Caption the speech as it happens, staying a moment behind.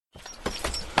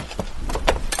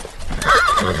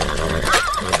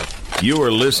You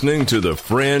are listening to the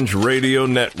Fringe Radio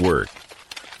Network.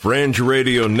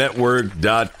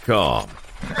 FringeRadioNetwork.com.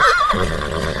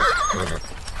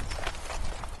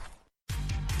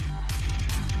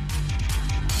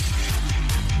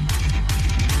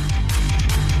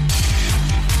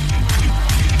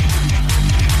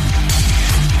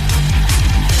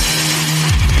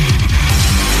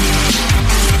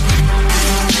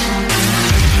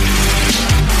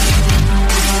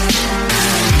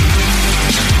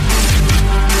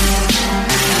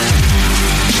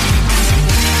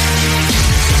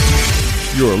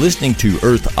 You're listening to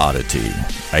Earth Oddity,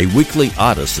 a weekly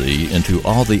odyssey into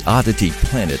all the oddity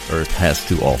planet Earth has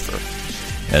to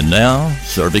offer. And now,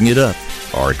 serving it up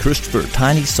are Christopher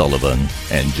Tiny Sullivan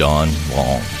and John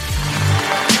Long.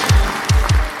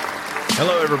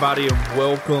 Hello, everybody, and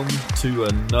welcome to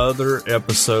another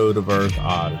episode of Earth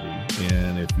Oddity.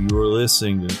 And if you are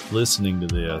listening to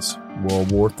this,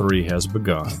 World War III has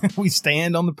begun. We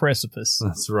stand on the precipice.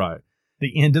 That's right.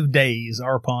 The end of days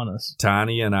are upon us.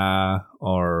 Tiny and I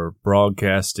are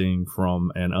broadcasting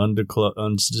from an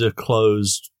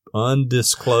undisclosed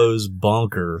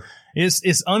bunker.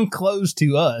 It's unclosed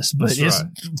to us, but it's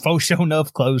faux show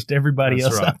enough closed to everybody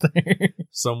else out there.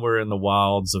 Somewhere in the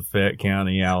wilds of Fayette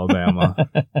County, Alabama.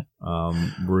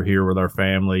 We're here with our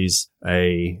families,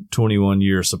 a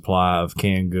 21-year supply of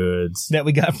canned goods. That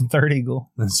we got from Third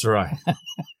Eagle. That's right.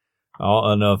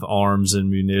 Enough arms and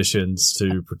munitions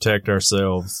to protect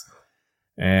ourselves,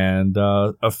 and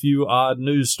a few odd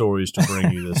news stories to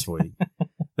bring you this week.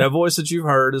 That voice that you've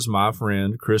heard is my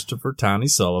friend Christopher Tiny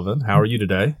Sullivan. How are you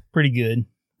today? Pretty good.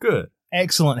 Good.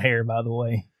 Excellent hair, by the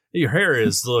way. Your hair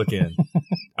is looking,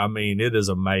 I mean, it is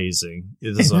amazing.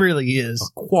 It really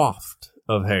is. A coiffed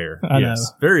of hair. I know.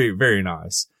 Very, very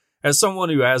nice. As someone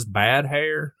who has bad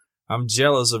hair, I'm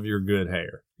jealous of your good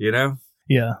hair, you know?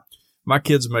 Yeah. My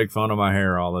kids make fun of my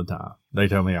hair all the time. They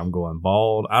tell me I'm going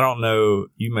bald. I don't know.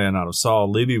 You may not have saw.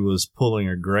 Libby was pulling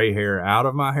a gray hair out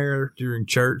of my hair during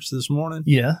church this morning.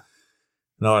 Yeah.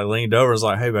 And I leaned over and was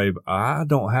like, hey, babe, I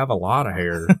don't have a lot of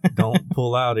hair. Don't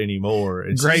pull out anymore.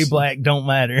 It's gray, black, don't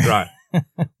matter. Right.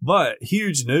 But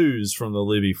huge news from the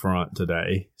Libby front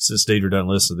today. Since Deidre doesn't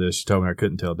listen to this, she told me I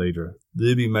couldn't tell Deidre.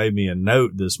 Libby made me a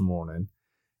note this morning,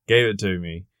 gave it to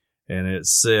me. And it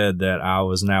said that I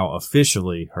was now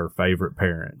officially her favorite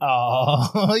parent.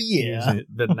 Oh, yeah. It's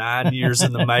been 9 years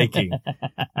in the making.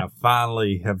 I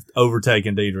finally have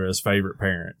overtaken Deidre as favorite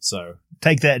parent. So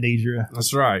take that, Deidre.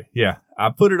 That's right. Yeah.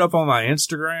 I put it up on my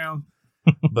Instagram,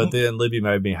 but then Libby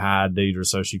made me hide Deidre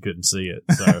so she couldn't see it.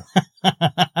 So,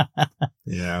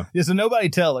 yeah. So nobody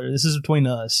tell her. This is between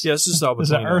us. Yeah, it's just all between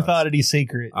us. It's an Earth Oddity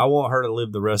secret. I want her to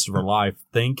live the rest of her life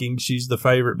thinking she's the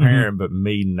favorite parent, but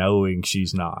me knowing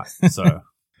she's not. So,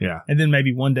 yeah. And then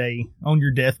maybe one day on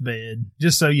your deathbed,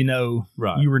 just so you know,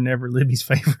 you were never Libby's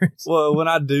favorite. Well, when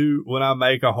I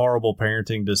make a horrible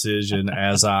parenting decision,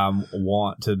 as I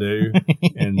want to do,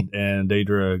 and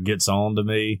Deidre gets on to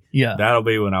me, that'll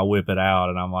be when I whip it out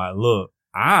and I'm like, look,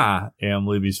 I am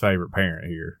Libby's favorite parent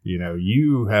here. You know,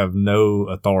 you have no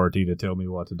authority to tell me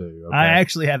what to do. Okay? I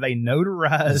actually have a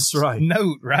notarized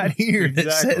note right here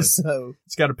that says so.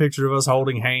 It's got a picture of us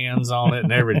holding hands on it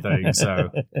and everything. So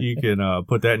you can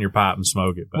put that in your pipe and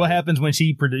smoke it. Buddy. What happens when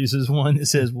she produces one that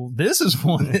says, well, this is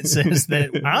one that says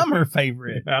that I'm her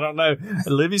favorite? I don't know.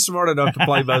 Libby's smart enough to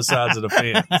play both sides of the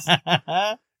fence.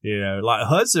 You know, like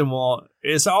Hudson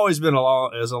it's always been a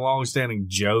long-standing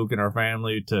joke in our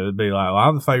family to be like, well,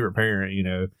 I'm the favorite parent, you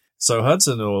know. So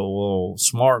Hudson will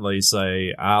smartly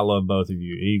say, I love both of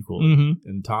you equally. Mm-hmm.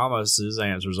 And Thomas's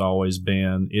answer's always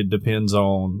been, it depends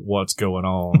on what's going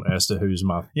on as to who's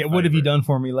my favorite. What have you done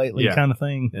for me lately kind of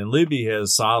thing. And Libby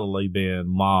has solidly been,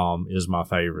 Mom is my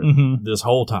favorite this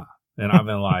whole time. And I've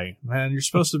been like, man, you're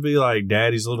supposed to be like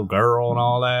daddy's little girl and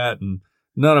all that. And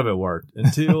none of it worked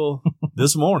until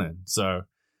this morning. So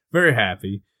very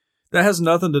happy. That has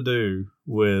nothing to do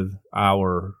with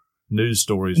our news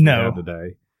stories we have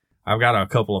today. I've got a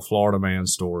couple of Florida man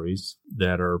stories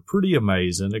that are pretty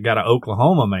amazing. I got an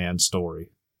Oklahoma man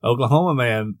story. Oklahoma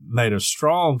man made a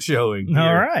strong showing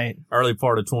here early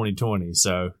part of 2020.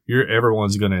 So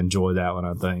everyone's going to enjoy that one,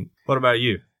 I think. What about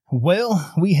you?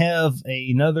 Well, we have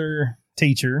another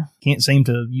teacher. Can't seem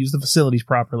to use the facilities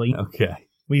properly. Okay.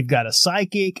 We've got a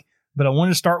psychic, but I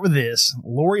want to start with this.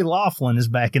 Lori Loughlin is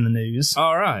back in the news.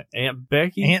 All right. Aunt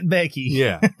Becky? Aunt Becky.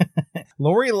 Yeah.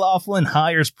 Lori Loughlin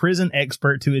hires prison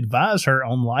expert to advise her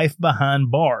on life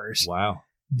behind bars. Wow.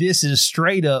 This is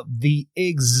straight up the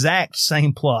exact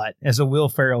same plot as a Will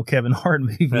Ferrell, Kevin Hart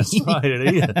movie. That's right.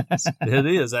 It is. It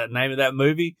is. That name of that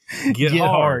movie? Get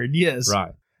Hard. Yes.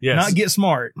 Right. Yes. Not get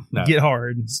smart. No. Get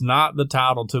hard. It's not the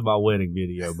title to my wedding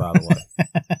video, by the way.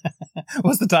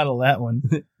 What's the title of that one?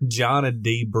 John and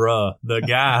D. Bruh. The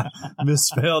guy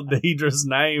misspelled Deidre's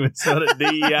name and spelled it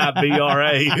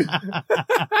D-E-I-B-R-A.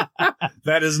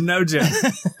 That is no joke.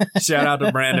 Shout out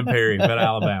to Brandon Perry of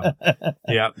Alabama.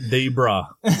 Yeah, D. Bruh.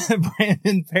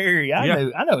 Brandon Perry. I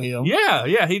know him.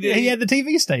 Yeah, he did. He had the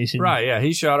TV station. Right, yeah.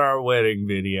 He shot our wedding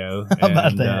video. How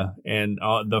about that? And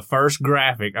the first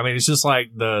graphic, I mean, it's just like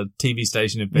the TV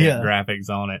station event graphics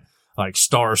on it, like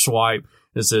star swipe.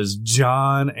 It says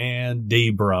John and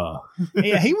Debra.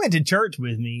 Yeah, he went to church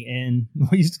with me, and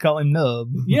we used to call him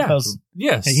Nub. Yeah. Because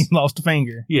he lost a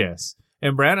finger. Yes.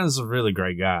 And Brandon's a really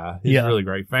great guy. He's a really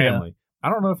great family. Yeah.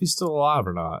 I don't know if he's still alive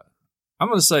or not. I'm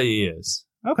going to say he is.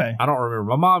 Okay. I don't remember.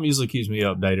 My mom usually keeps me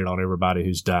updated on everybody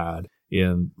who's died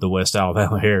in the West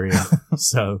Alabama area.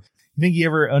 So, you think he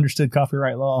ever understood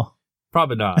copyright law?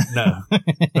 Probably not. No,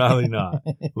 probably not.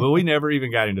 Well, we never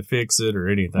even got him to fix it or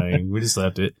anything. We just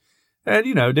left it. And,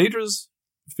 you know, Deidre's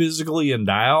physically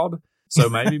endowed, so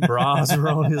maybe bras were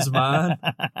on his mind,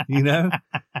 you know?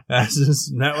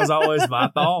 That was always my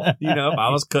thought. You know, if I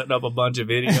was cutting up a bunch of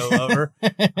video of her,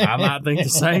 I might think the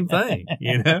same thing,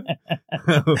 you know?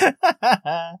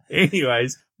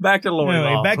 Anyways, back to Lori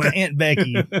Loughlin. Back to Aunt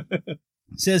Becky.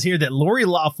 It says here that Lori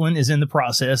Loughlin is in the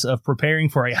process of preparing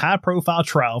for a high-profile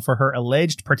trial for her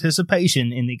alleged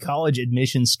participation in the college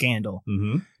admissions scandal.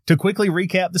 Mm-hmm. To quickly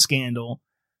recap the scandal,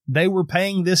 they were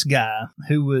paying this guy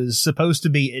who was supposed to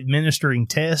be administering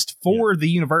tests for the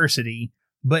university,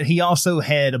 but he also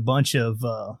had a bunch of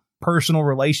personal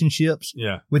relationships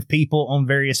with people on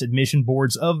various admission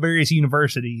boards of various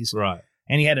universities. Right.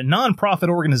 And he had a nonprofit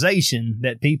organization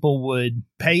that people would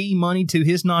pay money to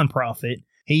his nonprofit.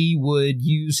 He would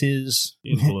use his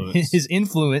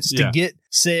influence to get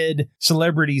said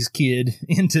celebrity's kid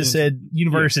into said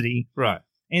university. Yeah. Right.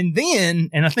 And then,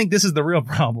 and I think this is the real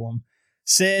problem,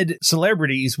 said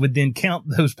celebrities would then count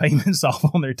those payments off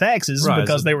on their taxes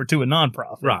because they were to a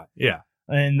nonprofit. Right, yeah.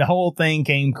 And the whole thing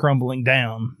came crumbling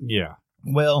down. Yeah.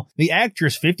 Well, the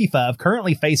actress, 55,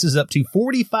 currently faces up to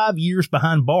 45 years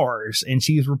behind bars, and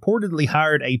she has reportedly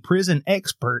hired a prison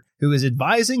expert who is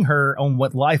advising her on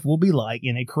what life will be like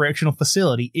in a correctional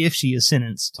facility if she is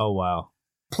sentenced. Oh, wow.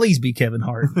 Please be Kevin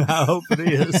Hart. I hope it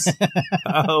is.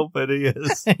 I hope it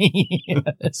is.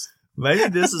 Yes. Maybe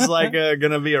this is like going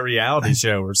to be a reality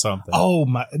show or something. Oh,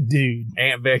 my dude.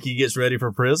 Aunt Becky gets ready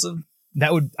for prison?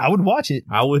 I would watch it.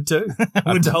 I would too.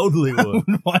 I totally would. I would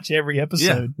watch every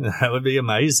episode. Yeah, that would be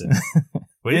amazing.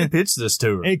 We didn't pitch this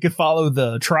to her. It could follow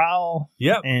the trial.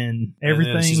 Yep. And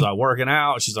everything. And she's like working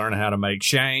out. She's learning how to make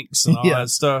shanks and all that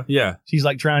stuff. Yeah. She's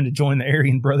like trying to join the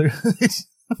Aryan Brotherhood.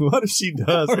 What if she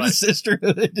does? Or the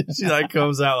sisterhood. She like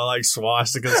comes out with like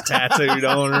swastikas tattooed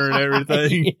on her and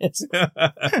everything. Yes.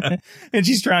 And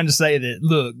she's trying to say that,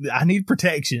 look, I need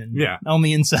protection on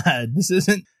the inside.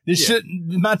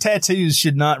 My tattoos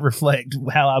should not reflect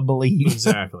how I believe.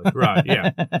 Exactly. Right.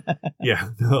 Yeah. Yeah.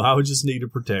 No, I would just need a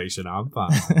protection. I'm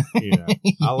fine. You know,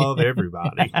 I love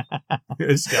everybody.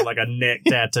 It's got like a neck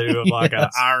tattoo of like an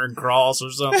iron cross or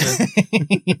something.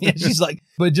 Yeah, she's like,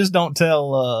 but just don't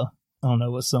tell, I don't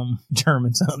know, what's some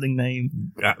German sounding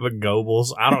name? Goebbels.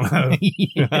 I don't know.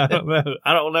 Yeah.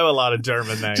 I don't know a lot of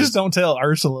German names. Just don't tell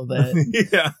Ursula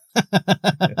that.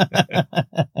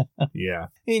 Yeah.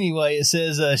 Anyway, it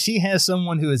says she has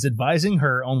someone who is advising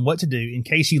her on what to do in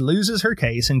case she loses her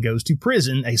case and goes to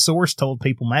prison, a source told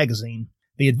People magazine.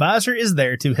 The advisor is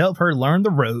there to help her learn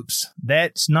the ropes.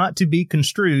 That's not to be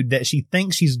construed that she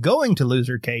thinks she's going to lose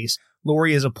her case.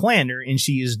 Lori is a planner, and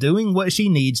she is doing what she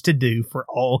needs to do for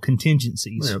all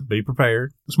contingencies. Yeah, be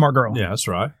prepared. Smart girl. Yeah, that's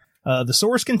right. The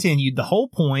source continued, the whole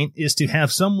point is to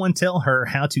have someone tell her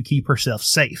how to keep herself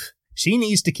safe. She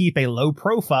needs to keep a low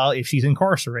profile if she's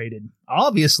incarcerated.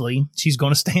 Obviously, she's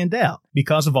going to stand out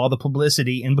because of all the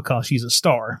publicity and because she's a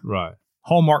star. Right.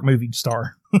 Hallmark movie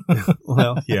star.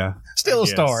 Well, yeah. Still a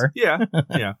star. Yeah,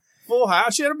 yeah. Full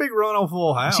House. She had a big run on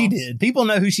Full House. She did. People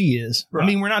know who she is. Right. I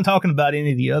mean, we're not talking about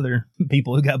any of the other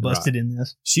people who got busted in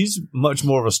this. She's much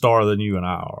more of a star than you and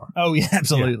I are. Oh, yeah,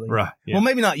 absolutely. Yeah, right. Yeah. Well,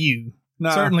 maybe not you. No,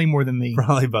 certainly more than me.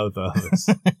 Probably both of us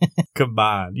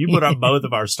combined. You put up both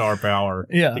of our star power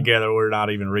together, we're not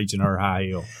even reaching her high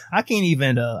heel. I can't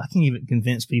even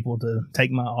convince people to take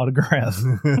my autograph.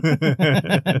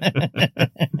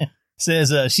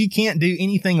 Says she can't do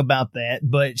anything about that,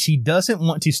 but she doesn't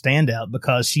want to stand out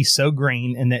because she's so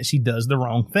green and that she does the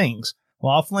wrong things.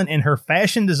 Loughlin and her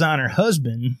fashion designer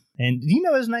husband, and do you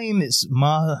know his name? It's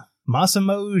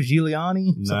Massimo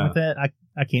Giuliani, something like that.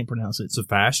 I can't pronounce it. It's a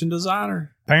fashion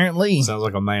designer. Apparently. Sounds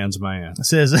like a man's man. It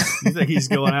says, you think he's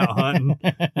going out hunting?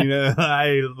 You know,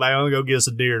 I only go get us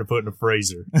a deer to put in the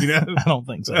freezer. You know, I don't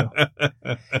think so.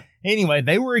 Anyway,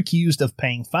 they were accused of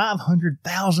paying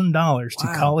 $500,000 to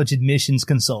college admissions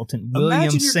consultant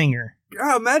William Singer.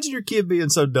 Imagine your kid being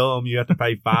so dumb you have to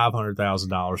pay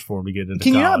 $500,000 for him to get into college.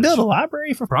 Can you not build a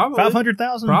library for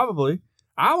 $500,000? Probably.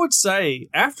 I would say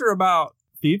after about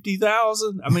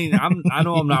 50,000. I mean, I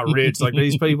know I'm not rich like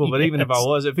these people, but even if I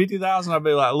was at 50,000, I'd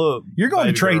be like, look, you're going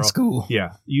to trade school.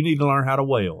 Yeah, you need to learn how to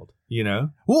weld. You know.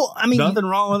 Well, I mean, nothing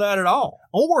wrong with that at all.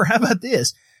 Or how about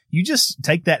this? You just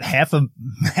take that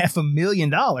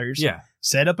 $500,000. Yeah.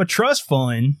 Set up a trust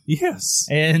fund. Yes.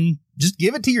 And just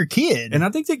give it to your kid. And I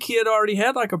think the kid already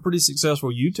had like a pretty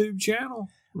successful YouTube channel.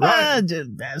 Right.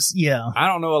 Yeah. I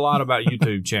don't know a lot about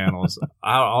YouTube channels.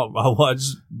 I watch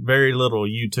very little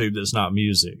YouTube that's not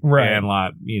music. Right. And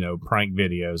like, you know, prank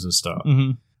videos and stuff.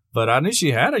 Mm-hmm. But I knew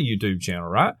she had a YouTube channel,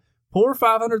 right? Pour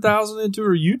 $500,000 into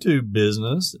her YouTube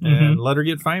business and let her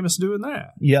get famous doing that.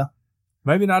 Yeah.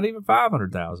 Maybe not even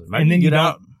 $500,000. Maybe and then you get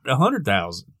out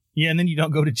 $100,000. Yeah, and then you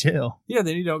don't go to jail. Yeah,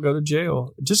 then you don't go to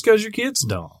jail just because your kid's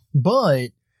dumb.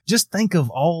 But just think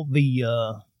of all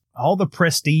the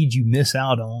prestige you miss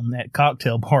out on at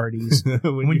cocktail parties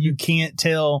when you can't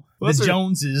tell the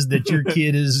Joneses that your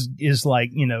kid is like,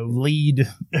 you know, lead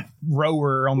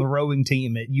rower on the rowing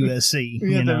team at USC.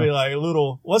 You have to be like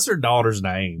what's her daughter's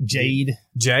name? Jade.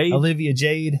 Olivia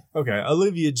Jade. Okay,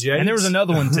 Olivia Jade. And there was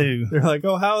another one too. They're like,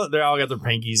 oh, they all got their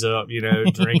pinkies up, you know,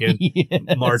 drinking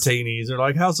martinis. They're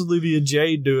like, how's Olivia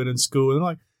Jade doing in school? And they're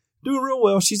like, doing real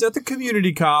well. She's at the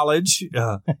community college,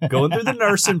 going through the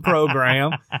nursing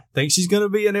program. Thinks she's going to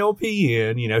be an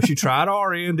LPN. You know, she tried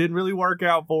RN, didn't really work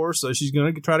out for her, so she's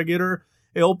going to try to get her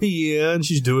LPN.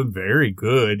 She's doing very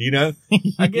good, you know.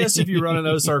 I guess if you run in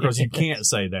those circles, you can't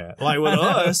say that. Like with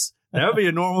us, that would be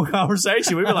a normal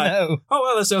conversation. We'd be like, oh,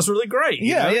 well, that sounds really great.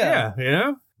 Yeah, you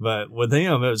know. But with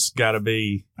him, it's got to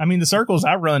be. I mean, the circles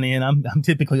I run in, I'm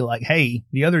typically like, hey,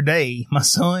 the other day, my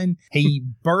son, he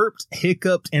burped,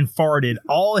 hiccuped, and farted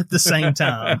all at the same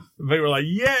time. They were like,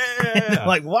 yeah.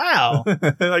 Like, wow.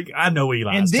 Like, I know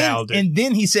Eli's talented. And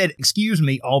then he said, excuse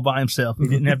me, all by himself. He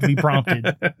didn't have to be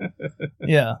prompted.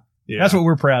 Yeah. That's what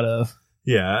we're proud of.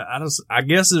 Yeah. I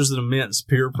guess there's an immense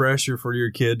peer pressure for your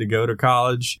kid to go to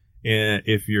college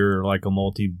if you're like a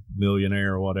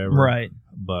multi-millionaire or whatever. Right.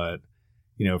 But.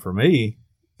 You know, for me,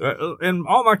 and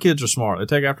all my kids are smart. They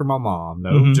take after my mom.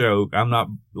 No joke. I'm not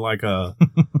like a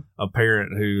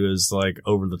parent who is like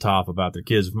over the top about their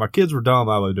kids. If my kids were dumb,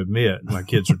 I would admit my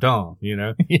kids are dumb, you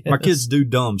know. Yes. My kids do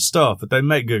dumb stuff, but they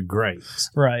make good grades.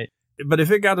 Right. But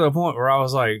if it got to a point where I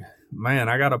was like, man,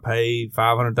 I got to pay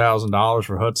 $500,000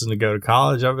 for Hudson to go to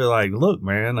college, I'd be like, look,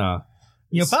 man,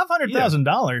 you know,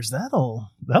 $500,000, that'll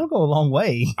go a long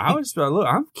way. I was like, look,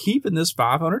 I'm keeping this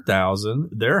 $500,000.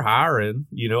 They're hiring,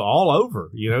 you know, all over.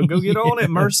 You know, go get on at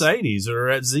Mercedes or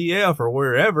at ZF or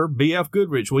wherever. BF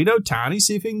Goodrich. We know Tiny.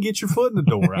 See if he can get your foot in the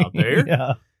door out there.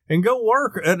 Yeah. And go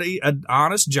work at an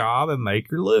honest job and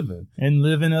make your living. And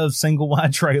live in a single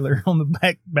wide trailer on the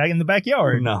back in the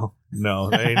backyard. No,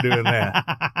 they ain't doing that.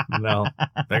 No,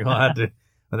 they're gonna have to.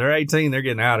 When they're 18, they're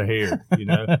getting out of here, you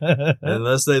know,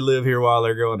 unless they live here while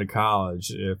they're going to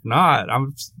college. If not,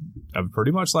 I'm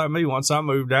pretty much like me. Once I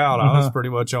moved out, I was pretty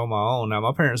much on my own. Now,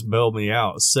 my parents bailed me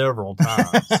out several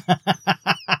times.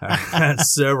 I had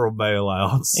several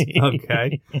bailouts.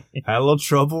 Okay. Had a little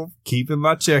trouble keeping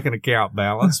my checking account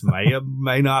balance.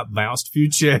 May not bounced a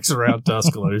few checks around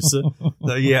Tuscaloosa.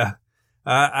 So, yeah.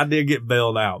 I did get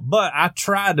bailed out, but I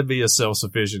tried to be as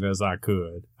self-sufficient as I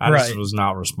could. I just was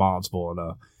not responsible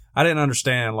enough. I didn't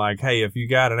understand, like, hey, if you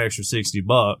got an extra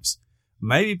 $60,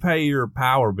 maybe pay your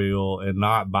power bill and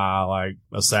not buy like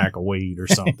a sack of weed or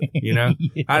something, you know?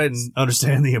 Yes. I didn't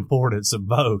understand the importance of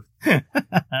both.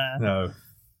 No.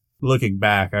 Looking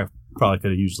back, I probably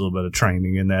could have used a little bit of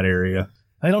training in that area.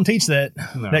 They don't teach that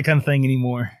kind of thing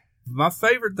anymore. My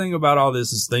favorite thing about all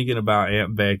this is thinking about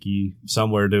Aunt Becky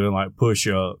somewhere doing like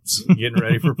push-ups, getting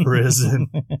ready for prison,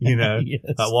 you know,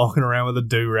 like walking around with a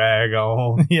do-rag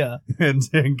on. Yeah. And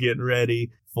then getting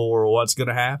ready for what's going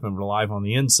to happen for life on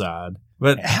the inside.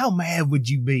 But how mad would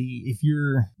you be if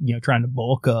you're, you know, trying to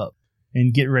bulk up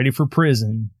and get ready for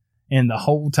prison and the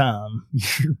whole time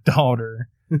your daughter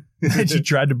that you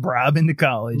tried to bribe into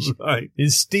college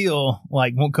is still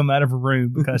like won't come out of her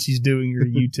room because she's doing her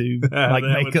YouTube like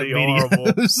makeup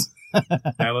videos.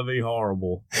 That would be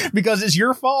horrible because it's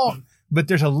your fault, but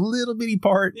there's a little bitty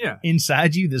part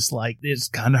inside you that's like it's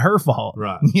kind of her fault,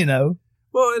 right? You know.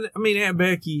 Well, I mean, Aunt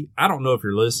Becky. I don't know if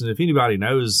you're listening. If anybody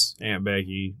knows Aunt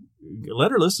Becky,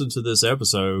 let her listen to this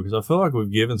episode because I feel like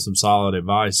we've given some solid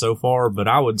advice so far. But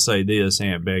I would say this,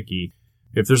 Aunt Becky,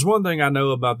 if there's one thing I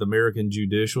know about the American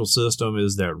judicial system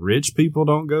is that rich people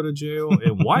don't go to jail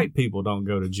and white people don't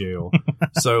go to jail.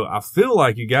 So I feel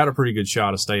like you got a pretty good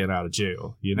shot of staying out of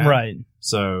jail, you know? Right.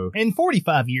 So. And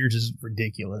 45 years is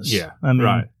ridiculous. Yeah. I mean,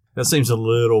 right. That seems a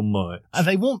little much.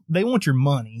 They want your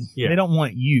money. Yeah. They don't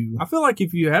want you. I feel like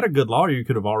if you had a good lawyer, you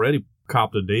could have already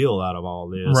copped a deal out of all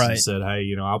this right. and said, hey,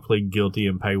 you know, I'll plead guilty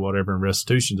and pay whatever in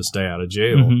restitution to stay out of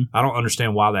jail. Mm-hmm. I don't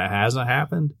understand why that hasn't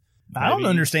happened. I don't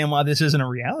understand why this isn't a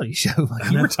reality show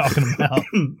like you were talking about.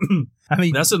 I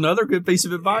mean, that's another good piece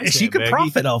of advice. She could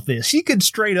profit off this. She could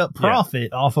straight up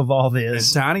profit off of all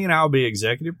this. And Tiny and I will be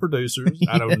executive producers.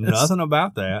 I know nothing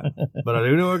about that, but I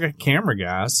do know a camera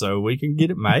guy, so we can get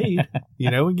it made.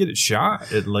 You know, we can get it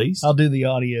shot at least. I'll do the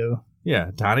audio.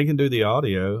 Yeah, Tiny can do the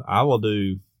audio. I will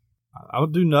do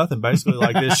nothing, basically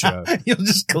like this show. You'll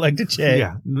just collect a check.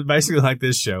 Yeah, basically like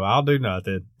this show. I'll do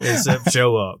nothing except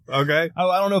show up, okay? Oh,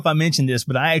 I don't know if I mentioned this,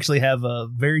 but I actually have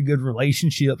very good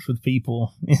relationships with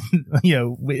people,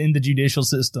 in the judicial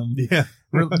system. Yeah.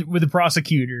 With the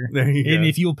prosecutor. There you go. And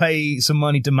if you'll pay some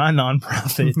money to my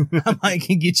nonprofit, I might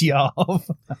can get you off.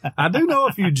 I do know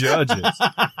a few judges,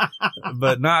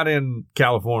 but not in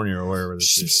California or wherever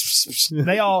this is.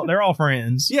 They're all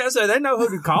friends. Yeah, so they know who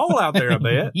to call out there, I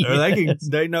bet. Yes. Or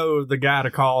they know the guy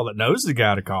to call that knows the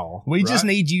guy to call. We just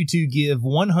need you to give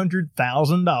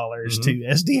 $100,000 to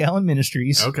SD Allen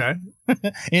Ministries. Okay.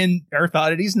 In Earth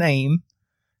Oddity's name.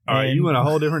 All right, you went a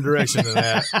whole different direction than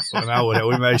that. And I would have.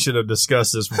 We may should have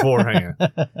discussed this beforehand.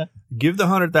 Give the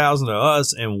 $100,000 to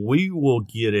us, and we will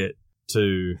get it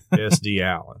to SD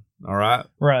Allen. All right.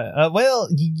 Right. Well,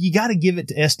 you got to give it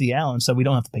to SD Allen so we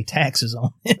don't have to pay taxes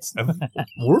on it.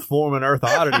 We're forming Earth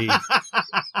Oddity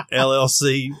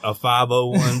LLC, a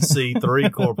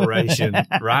 501c3 corporation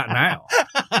right now.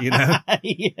 You know?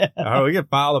 Yeah. All right, we can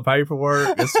file the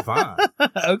paperwork. It's fine.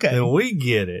 Okay. And we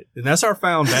get it. And that's our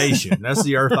foundation. That's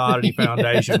the Earth Oddity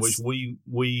Foundation, Yes. which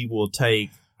we will take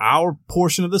our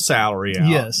portion of the salary out,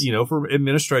 yes. For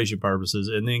administration purposes,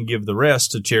 and then give the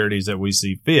rest to charities that we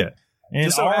see fit. And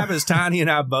just so happens Tiny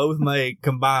and I both make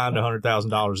combined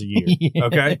 $100,000 a year. Yeah.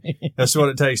 Okay? That's what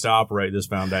it takes to operate this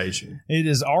foundation. It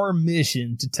is our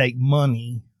mission to take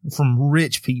money from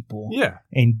rich people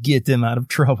and get them out of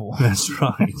trouble. That's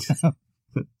right.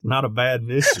 Not a bad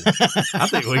mission. I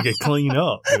think we could clean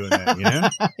up doing that, you know?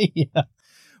 Yeah.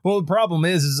 Well, the problem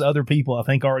is other people, I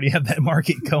think, already have that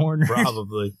market cornered.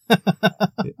 Probably.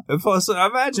 Plus,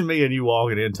 imagine me and you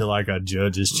walking into like a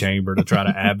judge's chamber to try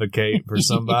to advocate for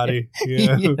somebody. You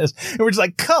know? Yes. And we're just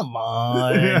like, come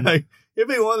on. Like, it'd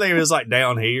be one thing if it's like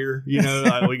down here,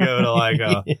 like we go to like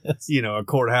a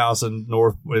courthouse in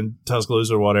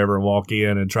Tuscaloosa or whatever and walk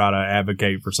in and try to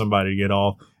advocate for somebody to get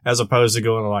off, as opposed to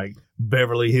going to like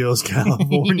Beverly Hills,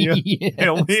 California. Yes.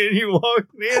 And me and you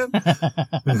walked in,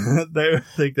 they would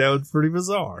think that was pretty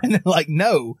bizarre. And they're like,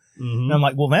 no. Mm-hmm. And I'm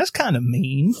like, well, that's kind of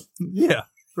mean. Yeah,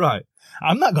 right.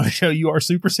 I'm not going to show you our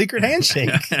super secret handshake.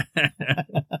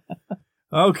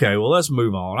 Okay, well, let's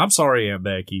move on. I'm sorry, Aunt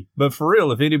Becky. But for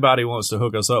real, if anybody wants to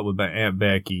hook us up with Aunt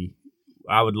Becky,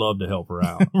 I would love to help her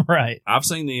out. Right. I've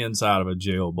seen the inside of a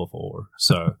jail before,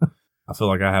 so I feel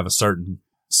like I have a certain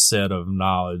set of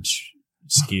knowledge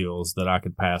skills that I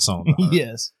could pass on to her.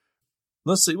 Yes.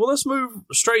 Let's see. Well, let's move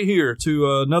straight here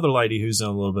to another lady who's in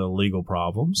a little bit of legal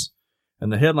problems.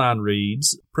 And the headline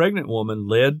reads, Pregnant woman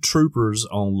led troopers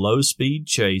on low-speed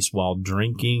chase while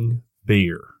drinking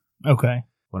beer. Okay.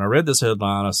 When I read this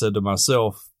headline, I said to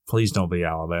myself, please don't be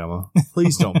Alabama.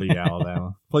 Please don't be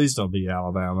Alabama. Please don't be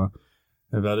Alabama.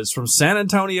 But it's from San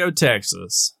Antonio,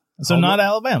 Texas. So not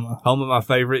Alabama. Home of my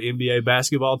favorite NBA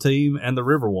basketball team and the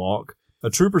Riverwalk. A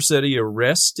trooper said he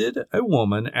arrested a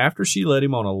woman after she led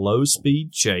him on a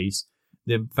low-speed chase,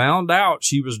 then found out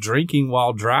she was drinking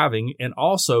while driving and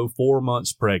also 4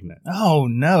 months pregnant. Oh,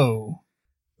 no.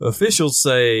 Officials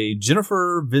say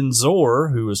Jennifer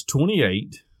Vinzor, who was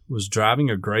 28, was driving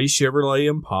a gray Chevrolet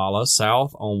Impala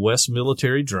south on West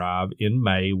Military Drive in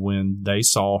May when they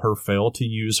saw her fail to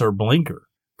use her blinker.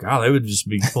 God, they would just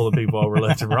be pulling people over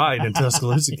left and right in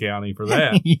Tuscaloosa County for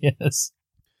that. Yes.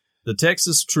 The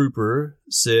Texas trooper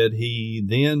said he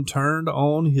then turned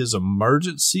on his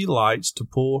emergency lights to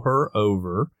pull her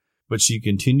over, but she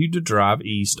continued to drive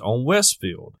east on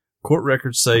Westfield. Court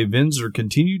records say Vinzer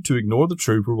continued to ignore the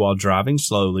trooper while driving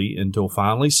slowly until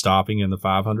finally stopping in the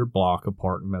 500 block of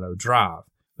Park Meadow Drive.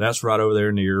 That's right over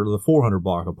there near the 400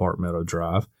 block of Park Meadow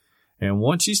Drive. And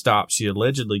once she stopped, she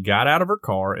allegedly got out of her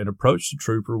car and approached the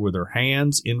trooper with her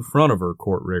hands in front of her,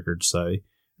 court records say.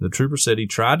 The trooper said he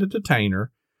tried to detain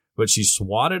her, but she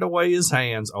swatted away his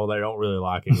hands. Oh, they don't really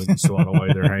like it when you swat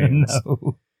away their hands.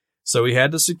 No. So he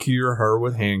had to secure her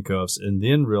with handcuffs and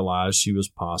then realized she was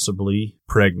possibly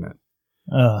pregnant.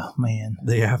 Oh, man.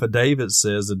 The affidavit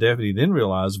says the deputy then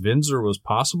realized Vinzer was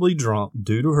possibly drunk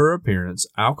due to her appearance,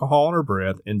 alcohol in her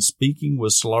breath, and speaking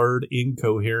with slurred,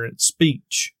 incoherent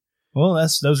speech. Well,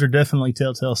 those are definitely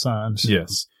telltale signs.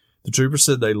 Yes. The trooper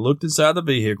said they looked inside the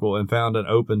vehicle and found an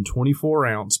open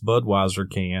 24-ounce Budweiser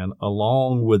can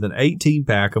along with an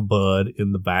 18-pack of Bud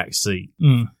in the back seat.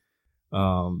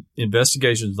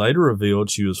 Investigations later revealed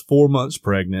she was 4 months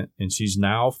pregnant, and she's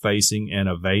now facing an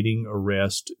evading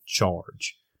arrest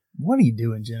charge. What are you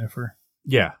doing, Jennifer?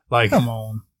 Yeah, like, come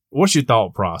on. What's your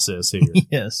thought process here?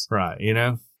 Yes. Right, you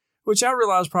know? Which I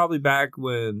realized probably back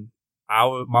when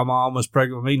my mom was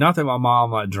pregnant with me. Not that my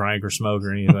mom like drank or smoked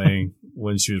or anything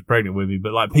when she was pregnant with me,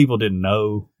 but like people didn't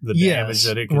know the damage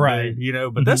that it could do, you know?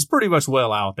 But that's pretty much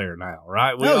well out there now,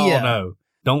 right? We all know.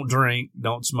 Don't drink,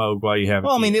 don't smoke while you have a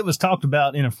kid. I mean, it was talked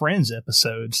about in a Friends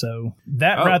episode, so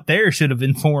that right there should have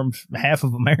informed half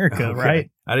of America,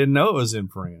 right? I didn't know it was in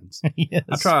Friends. Yes.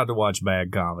 I tried to watch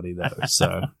bad comedy, though,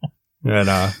 so...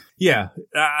 And, yeah,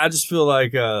 I just feel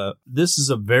like this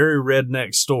is a very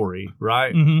redneck story,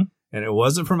 right? Mm-hmm. And it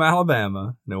wasn't from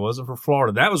Alabama, and it wasn't from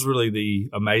Florida. That was really the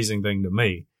amazing thing to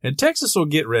me. And Texas will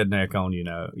get redneck on,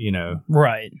 you know.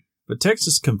 Right. But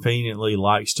Texas conveniently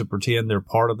likes to pretend they're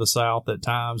part of the South at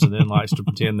times and then likes to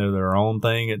pretend they're their own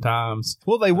thing at times.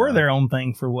 Well, they were their own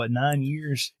thing for, 9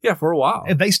 years? Yeah, for a while.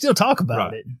 And they still talk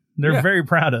about it. They're very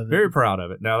proud of it. Very proud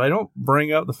of it. Now, they don't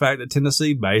bring up the fact that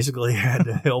Tennessee basically had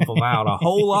to help them out a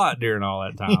whole lot during all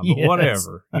that time. But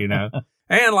whatever, you know.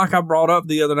 And like I brought up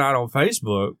the other night on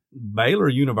Facebook, Baylor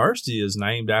University is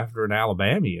named after an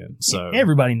Alabamian. So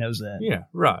everybody knows that. Yeah,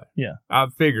 right. Yeah. I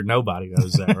figured nobody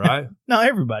knows that, right? No,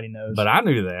 everybody knows. But I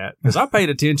knew that because I paid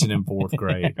attention in fourth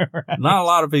grade. Right. Not a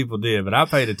lot of people did, but I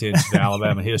paid attention to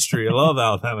Alabama history. I love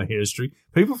Alabama history.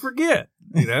 People forget,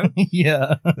 you know?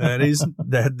 Yeah.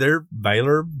 that their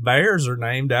Baylor Bears are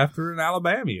named after an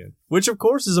Alabamian, which of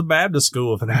course is a Baptist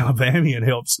school if an Alabamian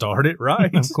helped start it,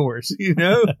 right? Of course. You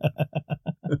know?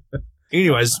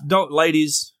 Anyways,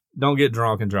 ladies, don't get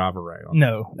drunk and drive around.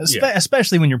 No,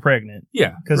 especially when you're pregnant.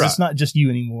 Yeah. Because it's not just you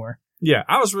anymore. Yeah,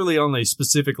 I was really only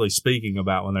specifically speaking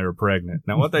about when they were pregnant.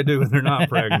 Now, what they do when they're not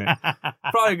pregnant,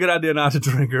 probably a good idea not to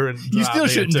drink her and drive. You still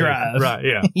shouldn't drive. Right,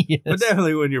 yeah. Yes. But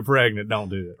definitely when you're pregnant, don't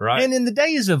do it, right? And in the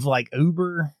days of like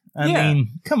Uber, I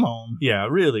mean, come on. Yeah,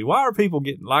 really. Why are people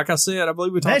getting, like I said, I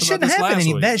believe we talked about this last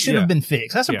week. That should have been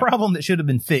fixed. That's a problem that should have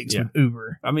been fixed with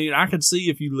Uber. I mean, I could see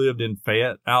if you lived in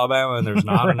Fayette, Alabama, and there's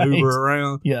not an Uber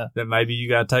around, that maybe you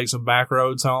got to take some back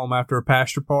roads home after a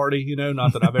pasture party, you know,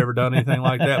 not that I've ever done anything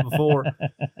like that before.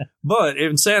 But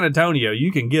in San Antonio,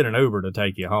 you can get an Uber to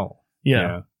take you home. Yeah. You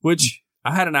know, which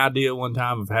I had an idea one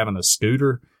time of having a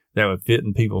scooter that would fit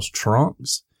in people's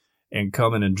trunks and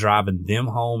coming and driving them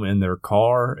home in their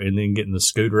car and then getting the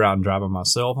scooter out and driving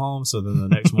myself home. So then the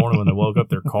next morning when they woke up,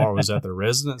 their car was at their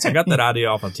residence. I got that idea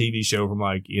off a TV show from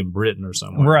like in Britain or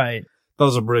somewhere. Right. That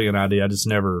was a brilliant idea. I just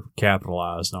never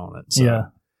capitalized on it. So. Yeah.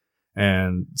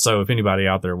 And so if anybody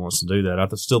out there wants to do that, I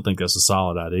still think that's a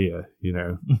solid idea, you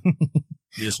know.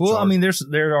 Well, I mean,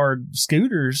 there are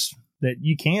scooters that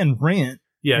you can rent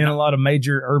in a lot of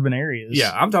major urban areas.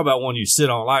 Yeah, I'm talking about one you sit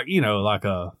on, like, you know, like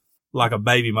a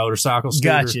baby motorcycle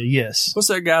scooter. Gotcha, yes. What's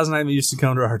that guy's name that used to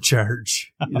come to our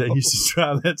church? That used to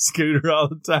drive that scooter all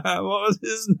the time. What was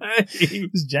his name?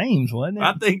 It was James, wasn't it?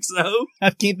 I think so. I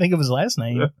can't think of his last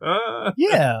name.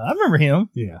 Yeah, I remember him.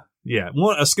 Yeah.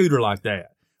 A scooter like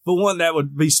that. But one that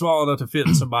would be small enough to fit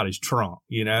in somebody's trunk,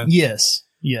 you know? Yes.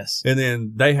 And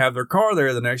then they have their car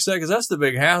there the next day, because that's the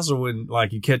big hassle when,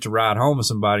 like, you catch a ride home with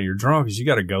somebody you're drunk, is you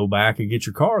got to go back and get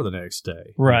your car the next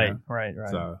day. Right, you know? right.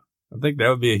 So I think that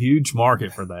would be a huge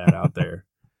market for that out there.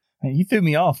 Hey, you threw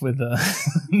me off with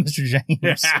Mr.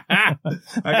 James. I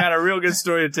got a real good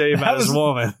story to tell you about this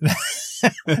woman.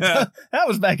 That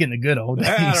was back in the good old days.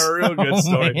 I had a real good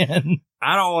story. Man.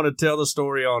 I don't want to tell the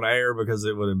story on air because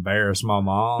it would embarrass my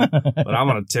mom, but I'm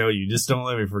going to tell you. Just don't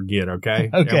let me forget, okay?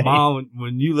 Okay. And Mom,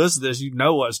 when you listen to this, you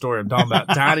know what story I'm talking about.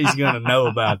 Tiny's going to know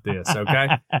about this, okay?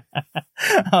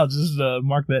 I'll just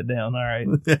mark that down. All right.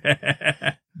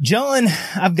 John,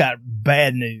 I've got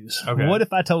bad news. Okay. What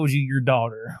if I told you your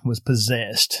daughter was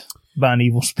possessed by an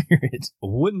evil spirit?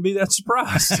 Wouldn't be that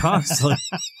surprised, honestly.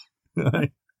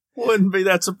 Wouldn't be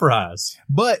that surprised.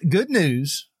 But good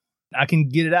news, I can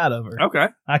get it out of her. Okay.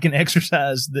 I can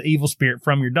exorcise the evil spirit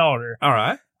from your daughter. All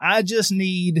right. I just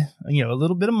need, a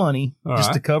little bit of money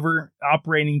to cover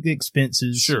operating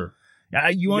expenses. Sure.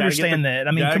 You understand that.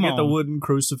 I mean, come on. Get the wooden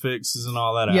crucifixes and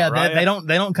all that yeah, out, right? they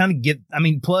don't kind of get, I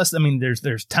mean, plus, I mean,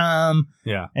 there's time.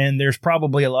 Yeah. And there's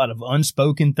probably a lot of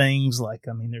unspoken things. Like,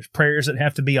 I mean, there's prayers that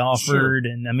have to be offered.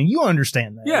 Sure. And I mean, you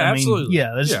understand that. Yeah, I absolutely. Mean,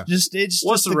 yeah. It's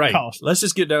what's just the rate? Cost. Let's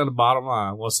just get down to the bottom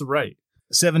line. What's the rate?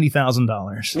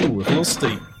 $70,000. Ooh, a little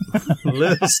steep. A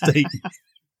little steep.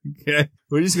 Okay.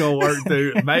 We're just going to work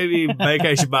through maybe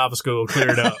Vacation Bible School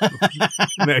cleared up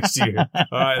next year. All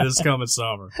right. This coming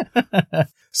summer.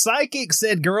 Psychic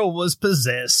said girl was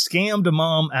possessed, scammed a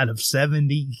mom out of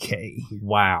 $70K.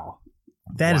 Wow.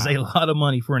 That is a lot of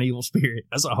money for an evil spirit.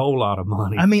 That's a whole lot of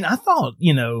money. I mean, I thought,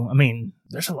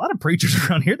 there's a lot of preachers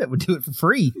around here that would do it for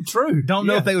free. True. Don't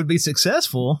know if they would be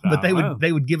successful, but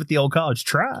they would give it the old college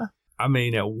try. I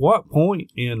mean, at what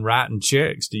point in writing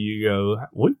checks do you go,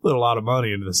 we put a lot of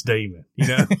money into this demon, you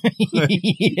know?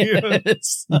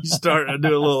 Yes. You start to do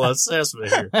a little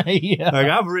assessment here. Yeah. Like,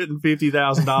 I've written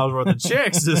 $50,000 worth of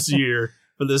checks this year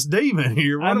for this demon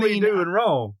here. What are we doing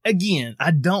wrong? Again,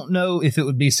 I don't know if it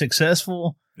would be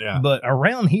successful, but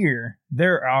around here,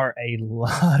 there are a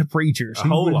lot of preachers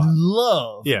who would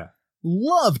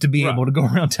love to be able to go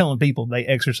around telling people they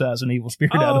exorcise an evil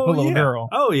spirit out of a little girl.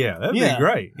 Oh, yeah. That'd be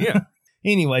great. Yeah.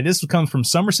 Anyway, this comes from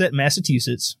Somerset,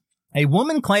 Massachusetts. A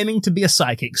woman claiming to be a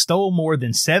psychic stole more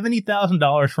than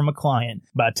 $70,000 from a client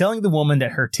by telling the woman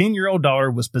that her 10-year-old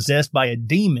daughter was possessed by a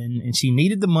demon and she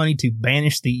needed the money to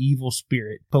banish the evil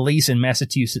spirit, police in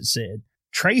Massachusetts said.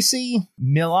 Tracy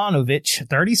Milanovich,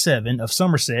 37, of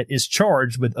Somerset, is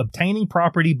charged with obtaining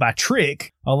property by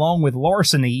trick, along with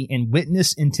larceny and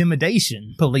witness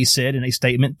intimidation, police said in a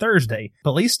statement Thursday.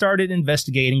 Police started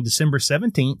investigating December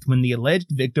 17th when the alleged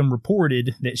victim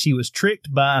reported that she was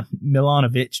tricked by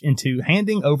Milanovich into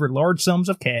handing over large sums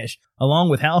of cash, along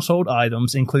with household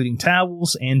items, including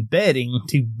towels and bedding,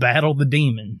 to battle the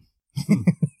demon.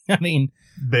 I mean...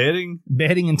 Bedding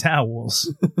and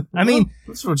towels. I mean,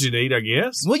 that's what you need, I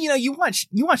guess. Well, you watch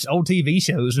old TV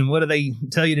shows, and what do they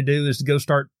tell you to do is to go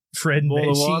start shredding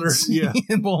bed sheets. Yeah.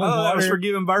 Boiling water. That was for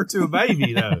giving birth to a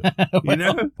baby, though.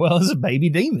 Well, it's a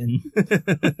baby demon.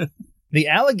 The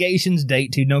allegations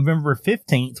date to November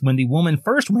 15th when the woman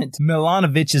first went to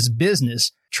Milanovich's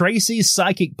business, Tracy's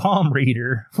psychic palm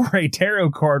reader, for a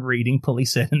tarot card reading,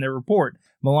 police said in their report.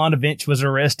 Milanovich was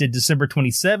arrested December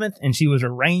 27th, and she was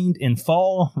arraigned in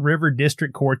Fall River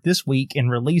District Court this week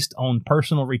and released on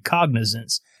personal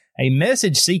recognizance. A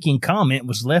message seeking comment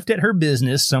was left at her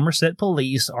business. Somerset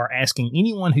police are asking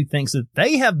anyone who thinks that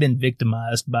they have been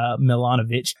victimized by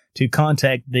Milanovich to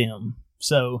contact them.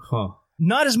 So,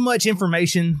 not as much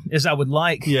information as I would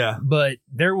like, but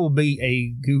there will be a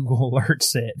Google alert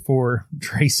set for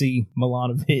Tracy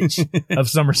Milanovich of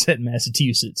Somerset,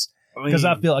 Massachusetts. Because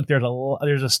I feel like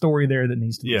there's a story there that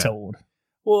needs to be told.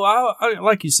 Well, I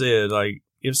like you said, like,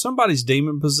 if somebody's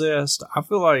demon possessed, I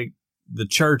feel like the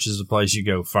church is the place you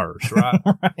go first, right?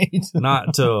 Right.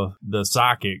 Not to the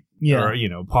psychic or,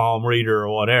 palm reader or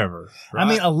whatever. Right? I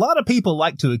mean, a lot of people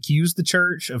like to accuse the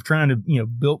church of trying to,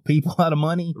 bilk people out of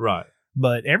money. Right.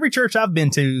 But every church I've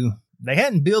been to, they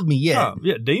hadn't billed me yet. Oh,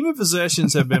 yeah, demon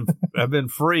possessions have been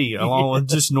free along with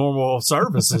just normal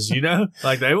services,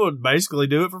 Like they would basically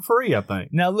do it for free, I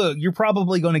think. Now, look, you're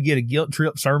probably going to get a guilt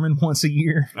trip sermon once a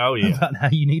year. Oh, yeah. About how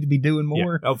you need to be doing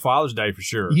more. Yeah. Oh, Father's Day for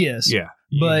sure. Yes. Yeah.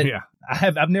 But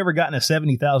I've never gotten a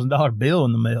 $70,000 bill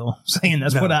in the mail saying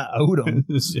that's what I owed them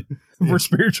for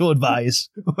spiritual advice.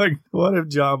 Like, what if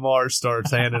John Marsh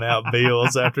starts handing out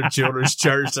bills after children's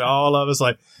church to all of us?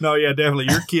 Like, no, yeah, definitely,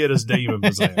 your kid is demon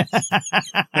possessed.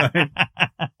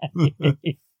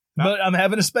 But I'm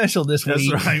having a special this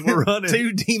week. That's right. We're running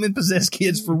 2 demon-possessed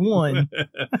kids for one.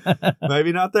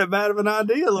 Maybe not that bad of an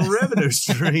idea. A little revenue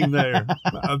stream there.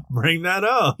 I'll bring that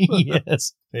up.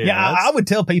 Yes. Yeah, I would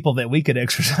tell people that we could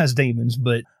exorcise demons,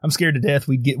 but I'm scared to death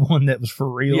we'd get one that was for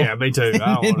real. Yeah, me too.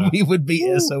 And we would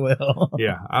be SOL.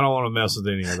 Yeah, I don't want to mess with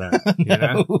any of that.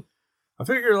 No. I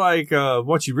figure, like,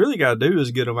 what you really got to do is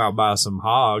get them out by some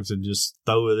hogs and just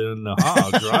throw it in the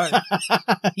hogs, right?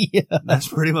 Yeah. That's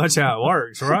pretty much how it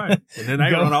works, right? And then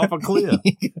they run off a cliff.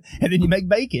 And then you make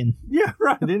bacon. Yeah,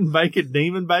 right. Then bacon,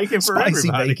 demon bacon for Spicy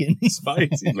everybody. Bacon.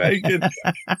 Spicy bacon.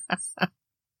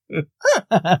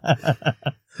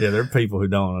 Yeah, there are people who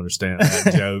don't understand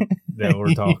that joke that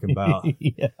we're talking about.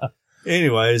 Yeah.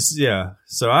 Anyways, yeah.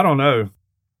 So I don't know.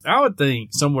 I would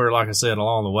think somewhere, like I said,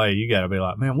 along the way, you got to be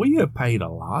like, man, we have paid a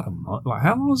lot of money. Like,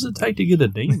 how long does it take to get a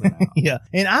demon out? Yeah.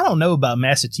 And I don't know about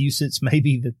Massachusetts.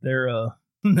 Maybe that they're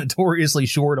notoriously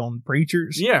short on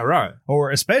preachers. Yeah, right.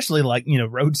 Or especially like,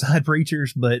 roadside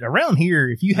preachers. But around here,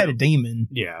 if you had a demon.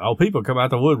 Yeah. Oh, people come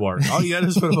out the woodwork. All you got to do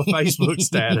is put up a Facebook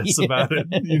status about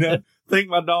it. Think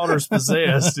my daughter's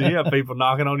possessed. You have people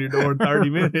knocking on your door in 30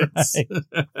 minutes.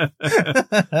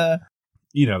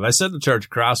 They said the Church of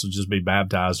Christ would just be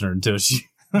baptizing her until she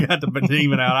got the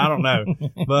demon out. I don't know.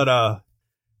 But, I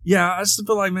just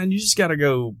feel like, man, you just got to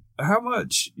go. How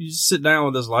much you just sit down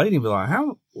with this lady and be like,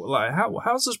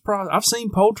 how's this process? I've seen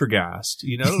Poltergeist,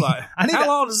 how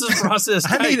long does this process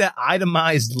take? I need an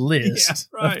itemized list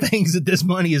of things that this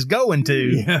money is going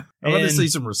to. Yeah. I want to see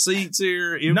some receipts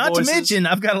here. Invoices. Not to mention,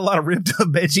 I've got a lot of ripped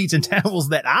up bed sheets and towels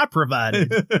that I provided.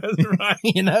 That's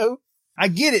right. I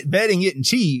get it, bedding getting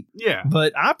cheap. Yeah.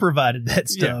 But I provided that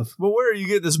stuff. Yeah. Well, where do you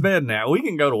get this bed now? We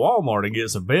can go to Walmart and get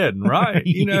some bedding, right?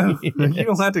 You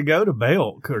don't have to go to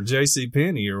Belk or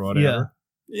JCPenney or whatever.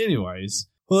 Yeah. Anyways,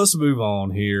 let's move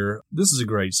on here. This is a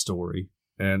great story.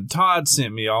 And Todd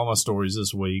sent me all my stories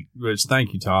this week, which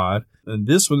thank you, Todd. And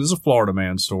this one is a Florida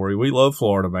man story. We love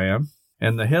Florida man.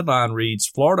 And the headline reads,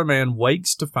 Florida man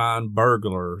wakes to find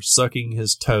burglar sucking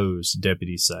his toes,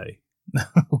 deputies say.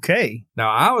 Okay.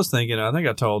 Now, I was thinking, I think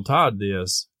I told Todd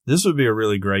this would be a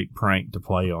really great prank to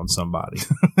play on somebody.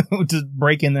 To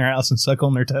break in their house and suck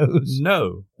on their toes?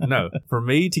 No. For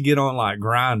me to get on like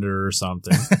Grindr or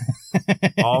something,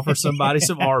 offer somebody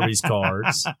some Arby's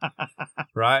cards,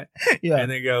 right? Yeah.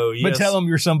 And then go, yes, but tell them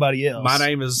you're somebody else. My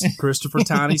name is Christopher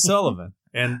Tiny Sullivan.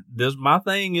 And my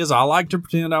thing is I like to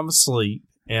pretend I'm asleep.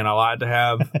 And I like to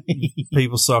have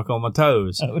people suck on my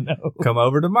toes. Oh, no. Come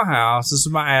over to my house. This is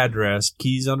my address.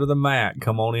 Keys under the mat.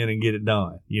 Come on in and get it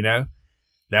done.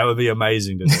 That would be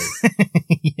amazing to do.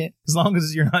 Yeah, as long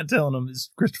as you're not telling them it's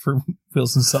Christopher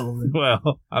Wilson Sullivan.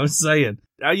 Well, I was saying,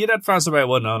 you'd have to find somebody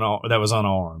that was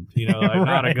unarmed. Right.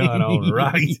 Not a gun owner,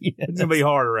 right? Yes. It's going to be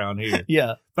hard around here.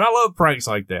 Yeah. But I love pranks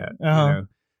like that. Uh-huh.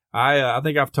 I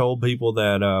think I've told people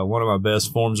that one of my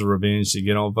best forms of revenge to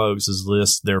get on folks is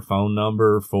list their phone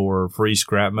number for free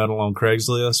scrap metal on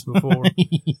Craigslist before.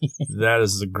 That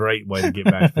is a great way to get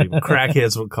back to people.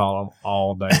 Crackheads would call them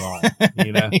all day long,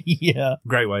 Yeah.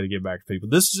 Great way to get back to people.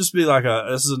 This would just be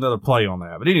this is another play on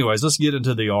that. But anyways, let's get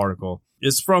into the article.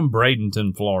 It's from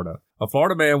Bradenton, Florida. A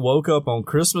Florida man woke up on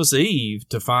Christmas Eve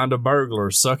to find a burglar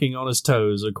sucking on his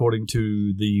toes, according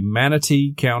to the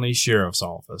Manatee County Sheriff's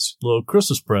Office. Little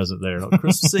Christmas present there, little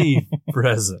Christmas Eve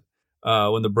present.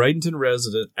 When the Bradenton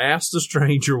resident asked the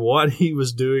stranger what he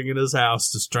was doing in his house,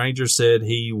 the stranger said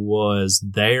he was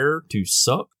there to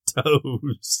suck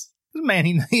toes. Man,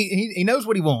 he knows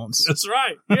what he wants. That's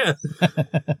right, yeah.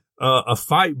 A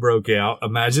fight broke out.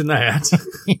 Imagine that.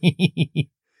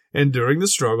 And during the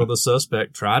struggle, the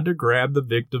suspect tried to grab the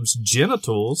victim's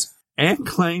genitals and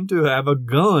claimed to have a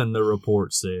gun, the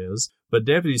report says. But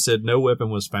deputies said no weapon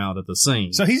was found at the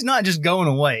scene. So he's not just going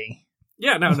away.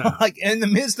 Yeah, no. Like in the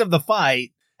midst of the fight,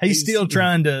 he's still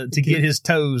trying to get his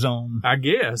toes on. I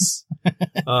guess.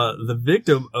 The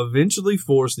victim eventually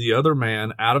forced the other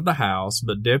man out of the house,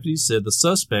 but deputies said the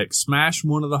suspect smashed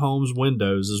one of the home's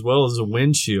windows as well as a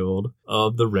windshield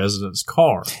of the resident's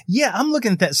car. Yeah, I'm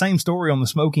looking at that same story on the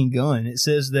smoking gun. It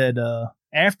says that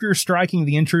after striking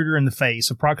the intruder in the face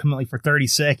approximately for 30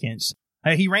 seconds,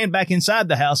 he ran back inside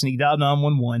the house and he dialed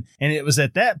 911. And it was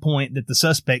at that point that the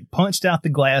suspect punched out the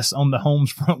glass on the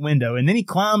home's front window. And then he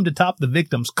climbed atop the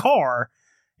victim's car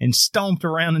and stomped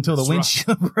around until the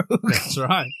windshield broke. That's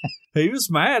right. He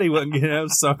was mad he wasn't getting able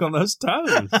to suck on those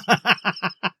toes.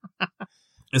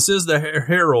 It says the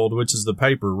Herald, which is the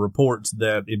paper, reports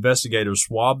that investigators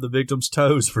swabbed the victim's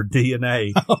toes for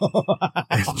DNA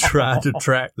and tried to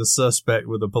track the suspect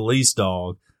with a police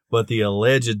dog, but the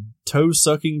alleged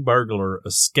toe-sucking burglar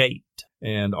escaped.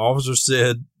 And officers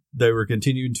said they were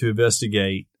continuing to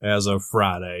investigate as of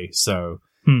Friday. So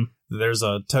there's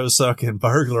a toe-sucking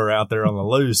burglar out there on the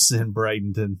loose in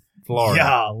Bradenton, Florida.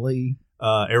 Golly.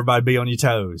 Everybody be on your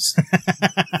toes.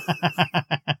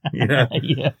 Yeah.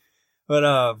 But,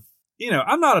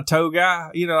 I'm not a toe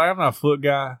guy. I'm not a foot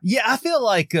guy. Yeah, I feel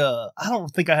like I don't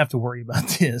think I have to worry about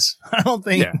this. I don't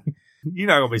think. Yeah. You're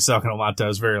not going to be sucking on my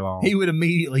toes very long. He would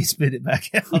immediately spit it back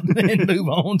out and move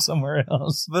on somewhere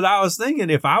else. But I was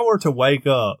thinking if I were to wake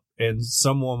up and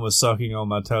someone was sucking on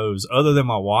my toes, other than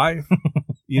my wife,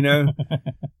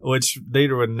 which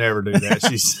Deidre would never do that.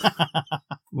 She's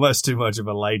much too much of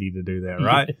a lady to do that,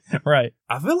 right? Right.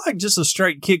 I feel like just a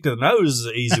straight kick to the nose is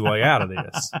an easy way out of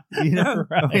this.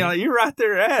 Right. You're right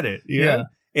there at it. Yeah.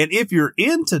 And if you're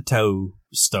into toe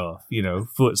stuff,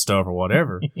 foot stuff or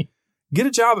whatever, get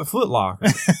a job at Foot Locker.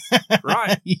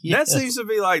 Right? That seems to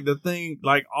be like the thing,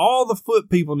 like all the foot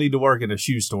people need to work in a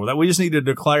shoe store. That we just need to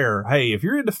declare, hey, if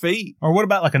you're into feet. Or what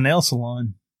about like a nail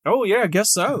salon? Oh, yeah, I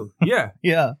guess so. Yeah.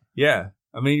 Yeah. Yeah.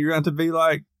 I mean, you're going to be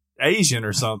like Asian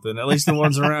or something, at least the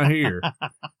ones around here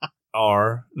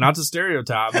are. Not to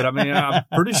stereotype, but I mean, I'm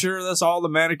pretty sure that's all the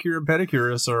manicure and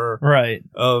pedicurists are right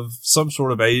of some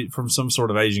sort of from some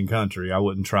sort of Asian country. I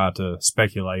wouldn't try to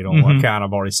speculate on what kind.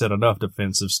 I've already said enough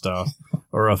defensive stuff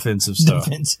or offensive stuff.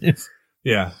 Defensive.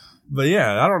 Yeah. But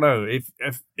yeah, I don't know.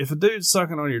 If a dude's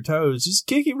sucking on your toes, just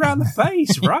kick him right in the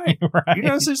face, right? Right. You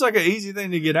know, it seems like an easy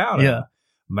thing to get out of. Yeah.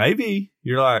 Maybe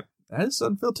you're like, that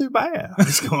doesn't feel too bad. I'm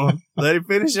just going to let him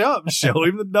finish up and show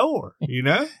him the door, you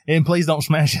know? And please don't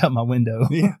smash out my window.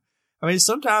 Yeah. I mean,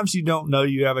 sometimes you don't know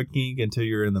you have a kink until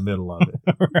you're in the middle of it.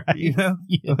 Right. You know?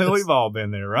 Yes. I mean, we've all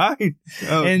been there, right?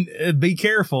 And be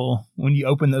careful when you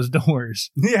open those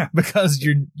doors. Yeah. Because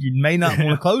you may not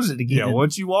want to close it again. Yeah,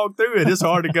 once you walk through it, it's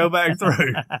hard to go back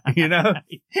through. You know?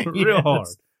 Real hard.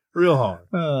 Real hard.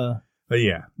 But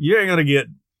yeah, you're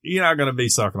not going to be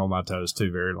sucking on my toes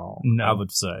too very long, no. I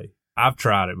would say. I've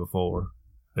tried it before,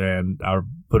 and I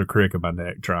put a crick in my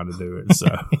neck trying to do it, so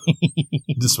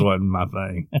it just wasn't my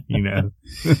thing, you know.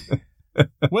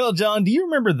 Well, John, do you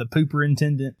remember the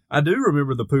pooperintendent? I do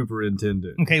remember the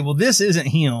pooperintendent. Okay, well, this isn't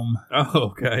him.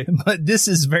 Oh, okay. But this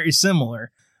is very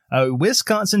similar. A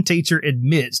Wisconsin teacher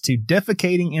admits to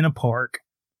defecating in a park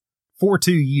for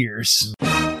 2 years.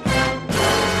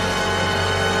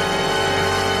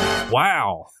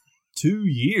 Wow. 2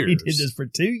 years. He did this for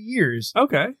 2 years.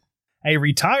 Okay. A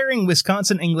retiring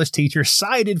Wisconsin English teacher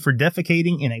cited for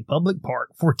defecating in a public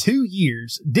park for 2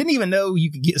 years. Didn't even know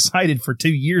you could get cited for 2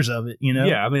 years of it, you know?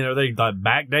 Yeah, I mean, are they like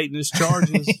backdating his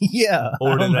charges? Yeah.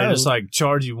 Or did they just like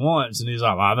charge you once and he's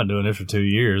like, well, I've been doing this for 2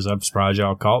 years. I'm surprised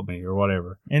y'all caught me or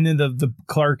whatever. And then the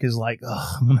clerk is like,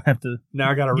 oh, I'm going to have to now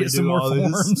I got to redo some more all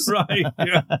forms. This. Right.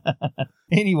 Yeah.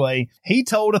 Anyway, he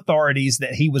told authorities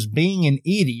that he was being an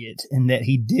idiot and that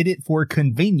he did it for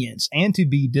convenience and to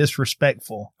be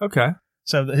disrespectful. Okay.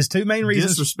 So his two main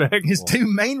reasons, disrespectful. His two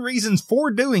main reasons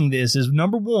for doing this is,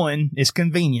 number one, it's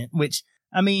convenient, which,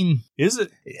 I mean, is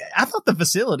it? I thought the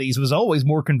facilities was always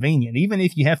more convenient, even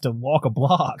if you have to walk a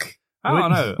block. I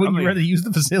don't know. Wouldn't you rather use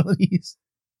the facilities?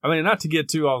 I mean, not to get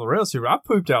too all the rails here, but I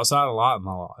pooped outside a lot in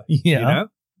my life. Yeah. You know?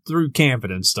 Through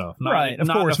camping and stuff. Right. Of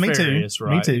course. Me too.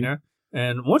 Right, me too. You know?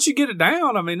 And once you get it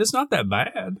down, I mean, it's not that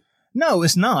bad. No,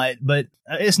 it's not, but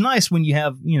it's nice when you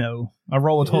have, a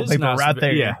roll of toilet paper nice right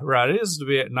there. Yeah, right. It is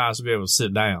nice to be able to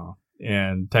sit down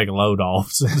and take a load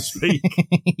off, so to speak.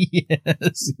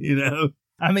 Yes. You know?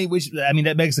 I mean,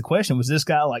 that begs the question, was this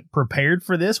guy like prepared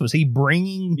for this? Was he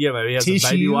bringing maybe he has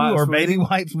tissue or baby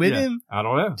wipes with him? I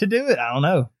don't know. To do it? I don't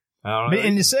know.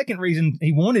 And the second reason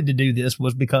he wanted to do this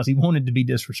was because he wanted to be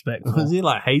disrespectful. Does he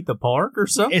like hate the park or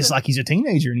something? It's like he's a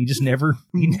teenager and he just never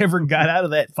got out of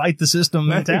that fight the system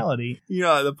mentality. You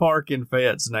know, the park in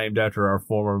Fayette's named after our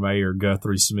former mayor,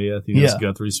 Guthrie Smith. It's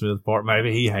Guthrie Smith Park.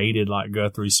 Maybe he hated like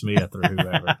Guthrie Smith or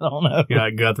whoever. I don't know.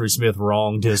 Like Guthrie Smith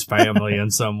wronged his family in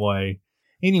some way.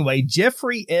 Anyway,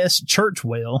 Jeffrey S.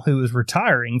 Churchwell, who is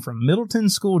retiring from Middleton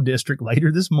School District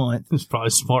later this month. It's probably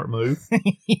a smart move.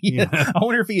 Yeah. I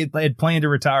wonder if he had planned to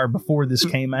retire before this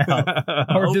came out.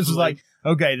 Or if this was like,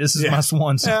 okay, this is my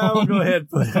swan song. I'm going to go ahead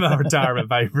and put in my retirement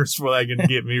papers before they can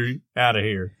get me out of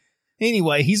here.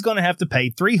 Anyway, he's going to have to pay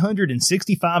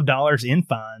 $365 in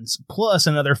fines, plus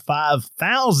another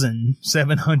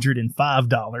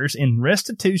 $5,705 in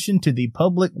restitution to the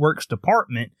Public Works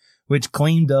Department, which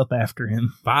cleaned up after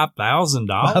him. $5,000?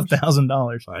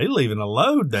 $5,000. Well, he's leaving a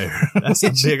load there. That's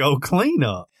a big old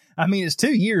cleanup. I mean, it's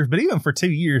 2 years, but even for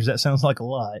 2 years, that sounds like a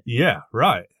lot. Yeah,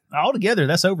 right. Altogether,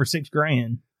 that's over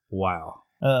 $6,000. Wow.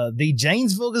 The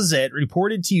Janesville Gazette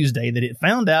reported Tuesday that it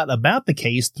found out about the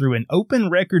case through an open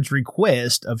records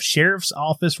request of Sheriff's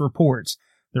Office reports.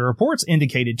 The reports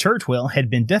indicated Churchwell had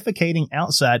been defecating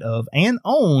outside of and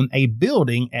on a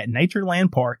building at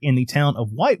Natureland Park in the town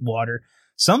of Whitewater,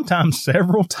 sometimes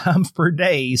several times per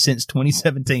day since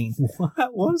 2017.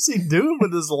 What is he doing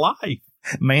with his life?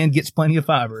 Man gets plenty of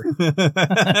fiber.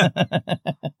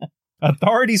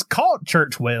 Authorities caught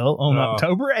Churchwell on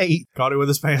October 8th. Caught him with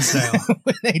his pants down.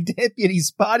 When a deputy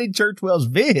spotted Churchwell's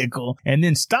vehicle and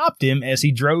then stopped him as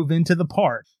he drove into the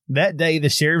park. That day, the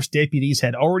sheriff's deputies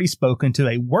had already spoken to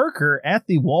a worker at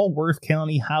the Walworth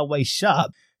County Highway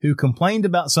shop who complained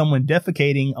about someone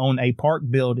defecating on a park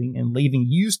building and leaving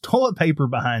used toilet paper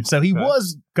behind. So he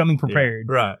was coming prepared.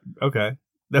 Yeah, right. Okay.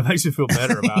 That makes me feel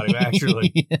better about him,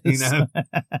 actually. Yes. You know?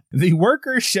 The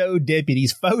workers showed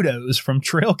deputies photos from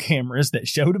trail cameras that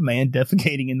showed a man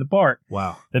defecating in the park.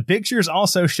 Wow. The pictures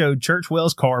also showed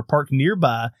Churchwell's car parked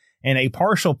nearby and a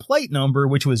partial plate number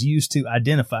which was used to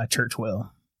identify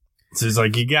Churchwell. So he's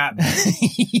like, you got me.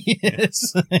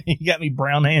 Yes. You got me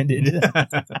brown-handed.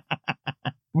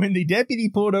 When the deputy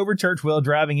pulled over Churchwell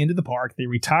driving into the park, the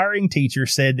retiring teacher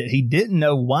said that he didn't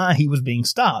know why he was being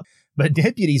stopped, but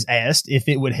deputies asked if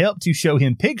it would help to show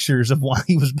him pictures of why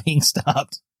he was being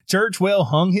stopped. Churchwell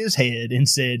hung his head and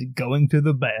said, going to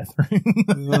the bathroom.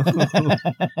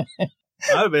 I'd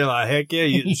have been like, heck yeah,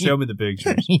 you show me the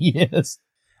pictures. Yes.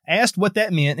 Asked what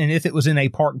that meant and if it was in a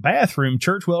park bathroom,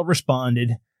 Churchwell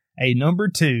responded, a number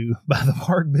 2 by the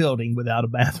park building without a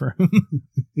bathroom.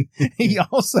 He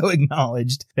also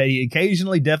acknowledged that he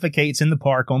occasionally defecates in the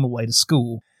park on the way to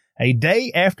school. A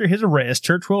day after his arrest,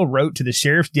 Churchwell wrote to the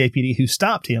sheriff's deputy who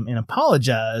stopped him and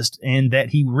apologized, and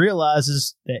that he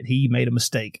realizes that he made a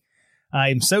mistake. I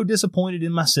am so disappointed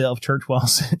in myself,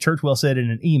 Churchwell said in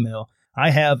an email.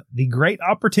 I have the great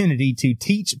opportunity to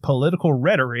teach political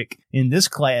rhetoric. In this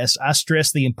class, I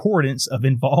stress the importance of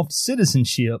involved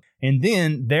citizenship. And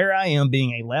then there I am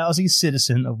being a lousy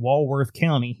citizen of Walworth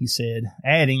County, he said,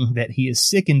 adding that he is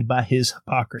sickened by his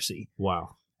hypocrisy.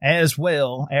 Wow. As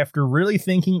well, after really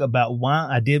thinking about why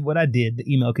I did what I did,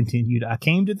 the email continued, I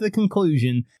came to the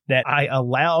conclusion that I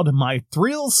allowed my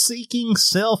thrill-seeking,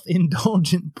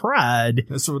 self-indulgent pride.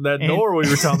 That's what that door we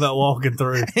were talking about walking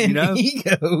through. And you know?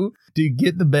 ego to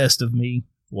get the best of me.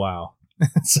 Wow.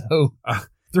 So,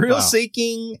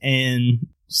 thrill-seeking and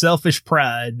selfish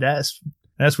pride, that's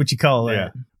what you call that. Yeah.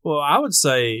 Well, I would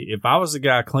say if I was the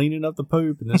guy cleaning up the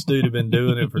poop and this dude had been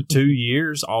doing it for 2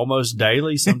 years, almost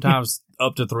daily, sometimes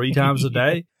up to 3 times a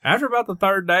day, after about the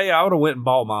 3rd day, I would have went and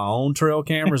bought my own trail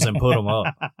cameras and put them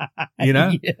up. You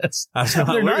know? Yes.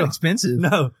 They're not expensive.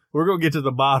 No, we're going to get to the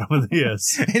bottom of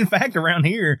this. In fact, around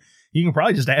here, you can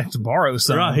probably just ask to borrow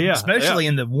some, right, yeah, especially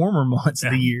in the warmer months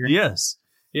of the year. Yes.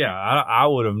 Yeah, I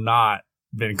would have not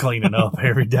been cleaning up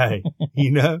every day,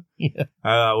 you know? Yeah.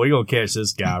 We're going to catch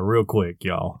this guy real quick,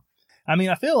 y'all. I mean,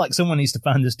 I feel like someone needs to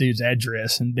find this dude's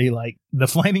address and be like, the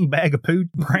flaming bag of poo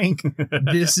prank,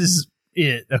 this is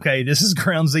it. Okay, this is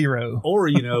ground zero. Or,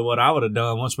 you know, what I would have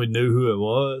done once we knew who it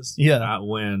was. Yeah.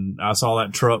 When I saw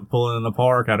that truck pulling in the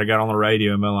park, I'd have got on the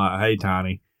radio and been like, hey,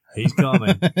 Tiny, he's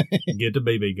coming. Get the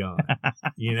BB gun.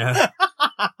 You know?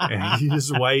 And you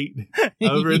just wait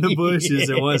over in the bushes,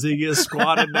 and once he gets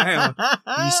squatted down,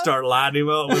 you start lighting him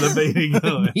up with a BB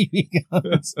gun. BB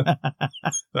guns.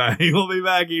 He won't be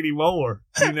back anymore,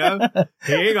 you know?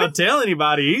 He ain't going to tell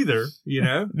anybody either, you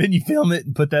know? Then you film it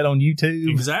and put that on YouTube.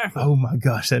 Exactly. Oh my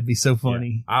gosh, that'd be so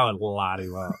funny. Yeah, I would light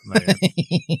him up,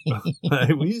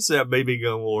 man. We used to have BB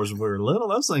gun wars when we were little.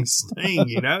 Those things sting,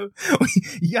 you know?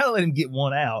 You got to let him get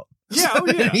one out. Yeah, oh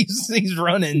yeah. He's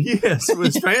running. Yes,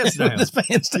 with his pants down. With his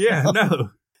pants down. Yeah, no.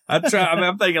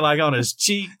 I'm thinking like on his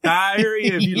cheek, thigh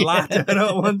area. If you light that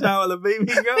up one time with a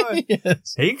BB gun,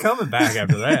 yes. He coming back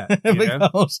after that.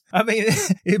 Because, I mean,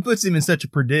 it puts him in such a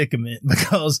predicament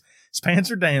because his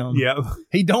pants are down. Yep.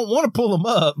 He don't want to pull them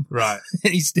up. Right.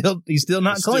 And he's still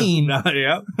not clean.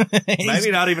 Yep.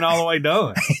 Maybe not even all the way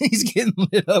done. He's getting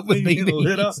lit up with BBs.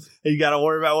 Lit up. He got to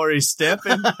worry about where he's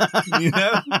stepping. You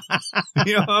know?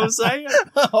 You know what I'm saying?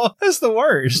 Oh, that's the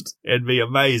worst. It'd be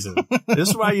amazing.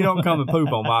 This is why you don't come and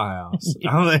poop on my house.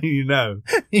 I'm letting you know.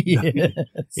 Yes.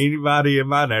 Anybody in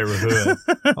my neighborhood,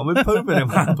 I'll be pooping in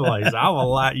my place. I will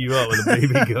light you up with a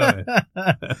BB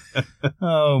gun.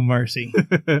 Oh, mercy.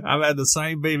 I've had the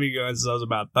same BB gun since I was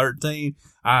about 13.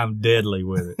 I'm deadly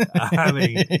with it. I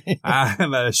mean,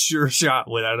 I'm a sure shot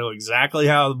with it. I know exactly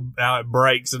how it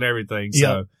breaks and everything.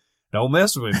 So Yep. Don't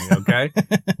mess with me, okay?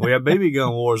 We had BB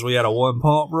gun wars. We had a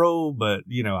 1-pump rule, but,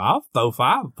 you know, I'll throw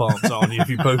 5 pumps on you if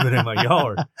you poop it in my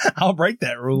yard. I'll break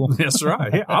that rule. That's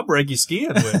right. Yeah, I'll break your skin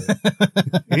with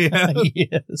it. Yeah.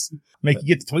 Yes. Make you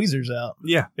get the tweezers out.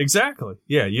 Yeah, exactly.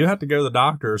 Yeah, you have to go to the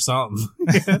doctor or something.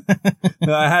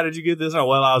 How did you get this? Oh,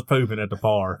 well, I was pooping at the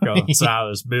park outside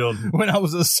of this building. When I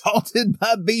was assaulted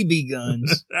by BB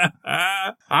guns.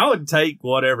 I would take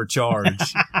whatever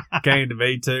charge came to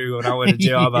me, too, when I went to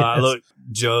jail. I'm like, look,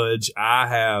 Judge, I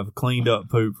have cleaned up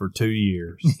poop for 2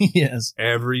 years. Yes.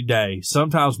 Every day,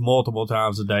 sometimes multiple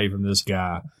times a day from this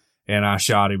guy, and I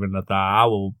shot him in the thigh. I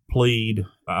will plead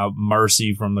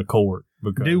mercy from the court.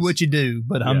 Because, do what you do,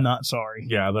 but I'm not sorry.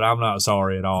 Yeah, but I'm not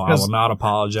sorry at all. I will not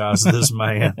apologize to this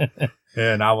man,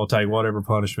 and I will take whatever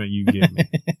punishment you give me.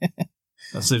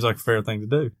 That seems like a fair thing to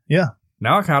do. Yeah.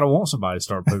 Now I kind of want somebody to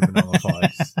start pooping on my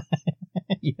place.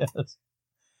 Yes.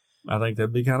 I think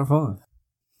that'd be kind of fun.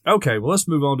 Okay, well, let's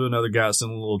move on to another guy that's in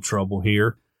a little trouble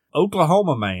here.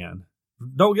 Oklahoma man.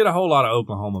 Don't get a whole lot of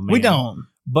Oklahoma man. We don't.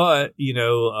 But,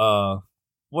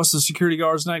 what's the security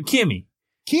guard's name? Kimmy.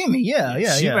 Kimmy,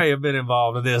 yeah. She may have been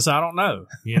involved in this. I don't know,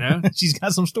 She's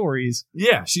got some stories.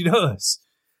 Yeah, she does.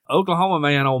 Oklahoma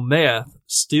man on meth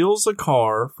steals a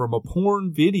car from a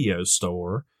porn video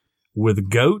store with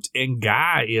goat and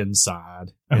guy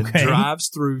inside and drives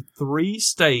through 3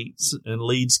 states and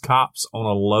leads cops on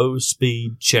a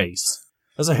low-speed chase.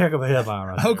 That's a heck of a headline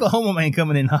right there. Oklahoma man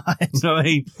coming in hot.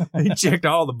 He checked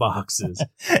all the boxes.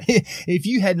 If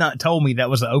you had not told me that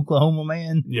was an Oklahoma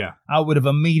man, I would have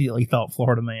immediately thought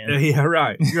Florida man. Yeah,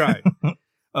 right.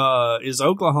 Is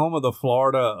Oklahoma the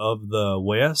Florida of the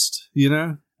West,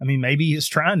 I mean, maybe it's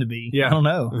trying to be. Yeah. I don't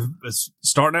know. It's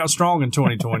starting out strong in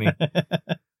 2020.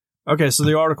 Okay, so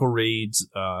the article reads,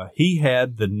 he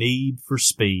had the need for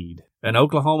speed. An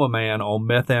Oklahoma man on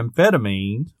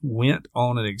methamphetamine went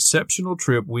on an exceptional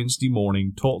trip Wednesday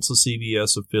morning, Tulsa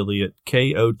CBS affiliate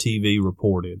KOTV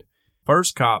reported.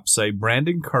 First cops say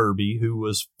Brandon Kirby, who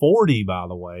was 40, by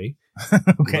the way,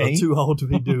 too old to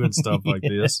be doing stuff like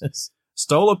this,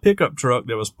 stole a pickup truck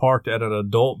that was parked at an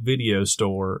adult video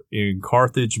store in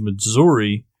Carthage,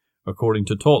 Missouri, according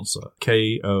to Tulsa,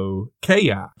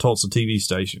 KOKI, Tulsa TV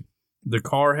station. The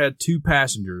car had 2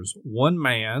 passengers, one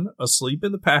man asleep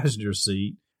in the passenger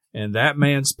seat, and that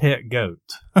man's pet goat.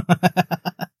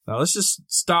 Now, let's just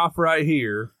stop right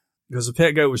here, because the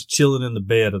pet goat was chilling in the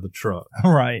bed of the truck.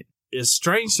 Right. It's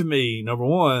strange to me, number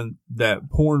one, that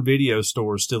porn video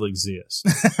stores still exist.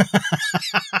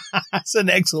 That's an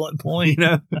excellent point.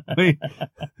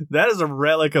 That is a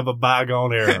relic of a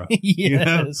bygone era.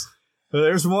 Yes.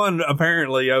 There's one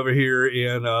apparently over here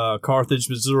in Carthage,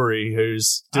 Missouri,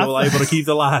 who's still able to keep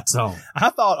the lights on. I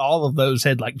thought all of those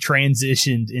had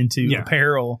transitioned into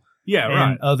apparel. Yeah, and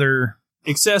right. Other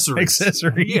accessories.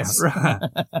 Yeah, right.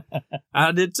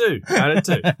 I did too.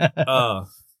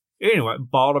 Anyway,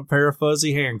 bought a pair of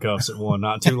fuzzy handcuffs at one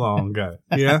not too long ago.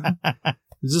 Yeah.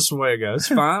 It's just the way it goes. It's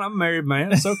fine. I'm a married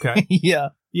man. It's okay. Yeah.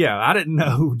 Yeah, I didn't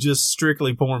know just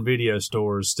strictly porn video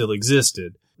stores still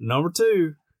existed. Number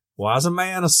 2. Why is a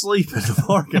man asleep in the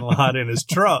parking lot in his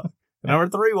truck? Number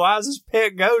 3, why is his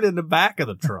pet goat in the back of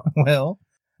the truck? Well,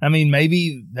 I mean,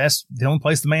 maybe that's the only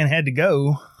place the man had to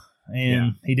go,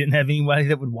 and he didn't have anybody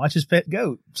that would watch his pet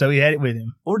goat, so he had it with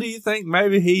him. Or do you think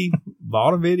maybe he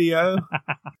bought a video,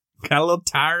 got a little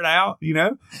tired out,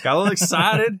 got a little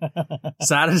excited,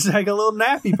 decided to take a little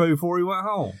nappy poo before he went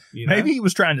home? Maybe he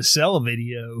was trying to sell a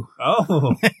video.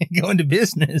 Oh. Go into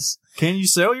business. Can you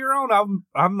sell your own?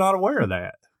 I'm not aware of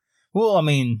that. Well, I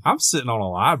mean, I'm sitting on a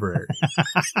library.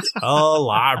 A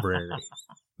library.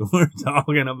 We're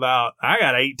talking about, I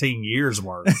got 18 years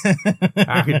worth.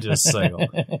 I could just sell.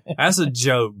 That's a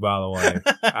joke, by the way.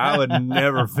 I would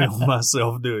never film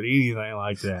myself doing anything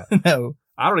like that. No.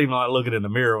 I don't even like looking in the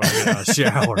mirror when I get in a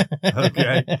shower.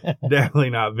 Okay.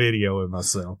 Definitely not videoing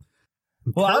myself.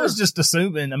 Well, I was just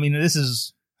assuming, I mean, this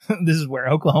is where,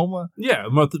 Oklahoma? Yeah.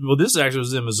 Well, this actually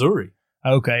was in Missouri.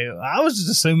 Okay, I was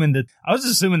just assuming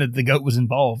that the goat was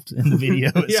involved in the video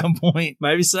at some point.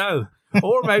 Maybe so,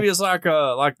 or maybe it's like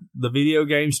the video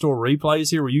game store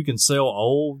replays here, where you can sell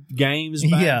old games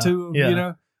back to them.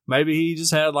 Yeah. Maybe he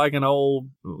just had an old,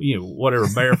 whatever,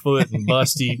 barefoot and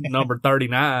busty number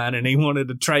 39, and he wanted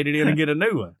to trade it in and get a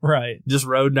new one. Right. Just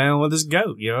rode down with his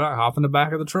goat, hop in the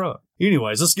back of the truck.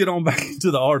 Anyways, let's get on back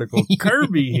to the article.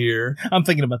 Kirby here. I'm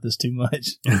thinking about this too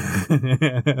much.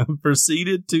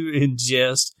 Proceeded to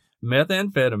ingest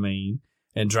methamphetamine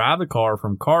and drive the car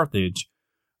from Carthage,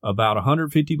 about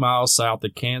 150 miles south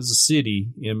of Kansas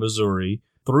City in Missouri,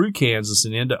 through Kansas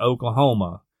and into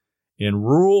Oklahoma. In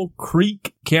rural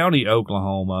Creek County,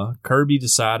 Oklahoma, Kirby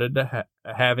decided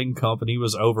having company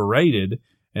was overrated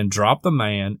and dropped the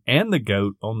man and the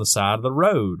goat on the side of the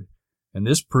road. And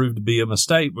this proved to be a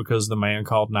mistake because the man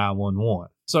called 911.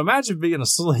 So imagine being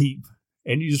asleep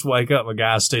and you just wake up, a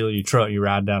guy stealing your truck, and you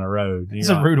ride down the road. It's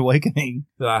a rude awakening.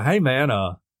 Like, hey man,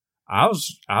 I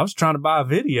was trying to buy a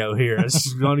video here. I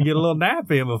was going to get a little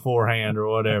nap in beforehand or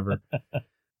whatever.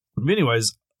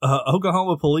 Anyways,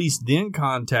 Oklahoma police then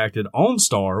contacted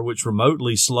OnStar, which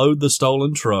remotely slowed the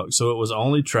stolen truck, so it was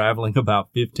only traveling about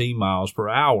 15 miles per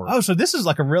hour. Oh, so this is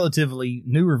like a relatively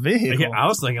newer vehicle. Yeah, I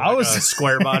was thinking a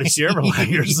square body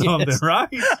Chevrolet or something, yes. Right?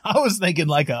 I was thinking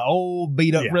like an old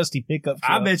beat up rusty pickup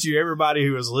truck. I bet you everybody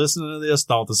who was listening to this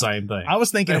thought the same thing. I was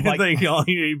thinking of I think all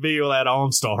you need to be with that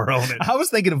OnStar on it. I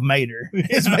was thinking of Mater.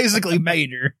 It's basically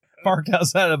Mater parked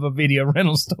outside of a video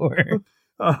rental store.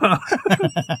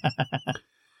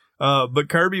 But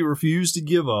Kirby refused to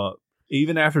give up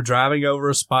Even after driving over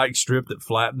a spike strip that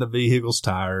flattened the vehicle's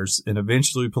tires, and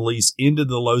eventually police ended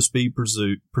the low-speed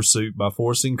pursuit by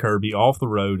forcing Kirby off the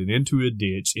road and into a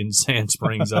ditch in Sand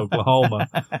Springs, Oklahoma,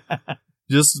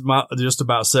 just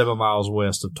about 7 miles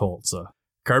west of Tulsa.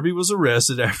 Kirby was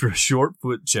arrested after a short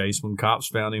foot chase when cops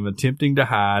found him attempting to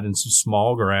hide in some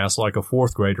small grass like a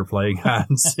fourth grader playing hide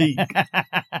and seek.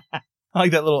 I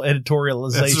like that little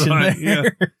editorialization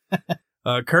there.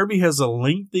 Yeah. Kirby has a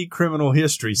lengthy criminal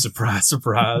history, surprise,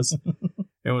 surprise,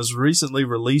 and was recently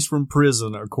released from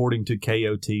prison, according to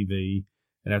KOTV.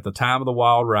 And at the time of the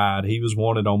wild ride, he was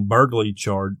wanted on burglary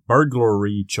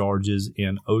charges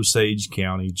in Osage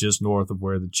County, just north of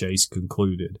where the chase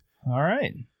concluded. All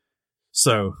right.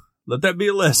 So let that be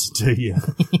a lesson to you.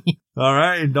 All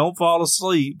right. And don't fall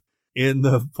asleep in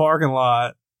the parking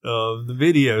lot of the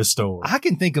video store. I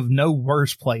can think of no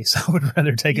worse place I would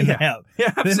rather take a nap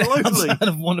than outside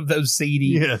of one of those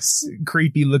seedy,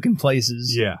 creepy looking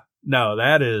places. Yeah. No,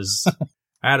 that is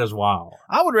wild.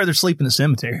 I would rather sleep in the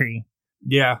cemetery.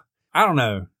 Yeah. I don't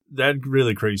know. That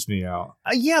really creeps me out.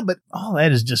 Yeah, but all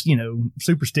that is just,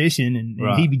 superstition and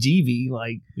heebie-jeebie.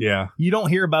 Like, you don't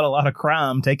hear about a lot of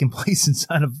crime taking place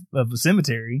inside of a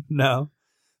cemetery. No,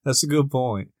 that's a good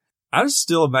point. I'm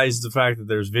still amazed at the fact that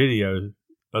there's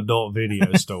adult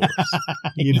video stores.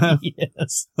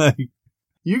 Yes. Like,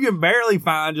 you can barely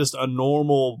find just a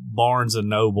normal Barnes and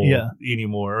Noble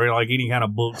anymore, or like any kind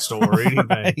of bookstore or anything.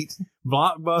 Right.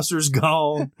 Blockbuster's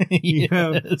gone.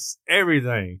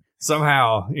 Everything.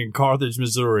 Somehow in Carthage,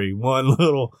 Missouri, one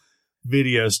little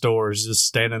video store is just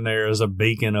standing there as a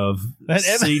beacon of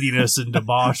seediness and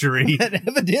debauchery. That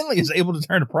evidently is able to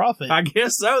turn a profit. I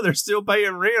guess so. They're still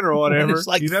paying rent or whatever. And it's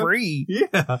like free.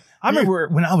 Yeah. I remember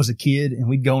when I was a kid and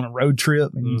we'd go on a road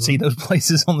trip and you'd see those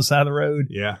places on the side of the road.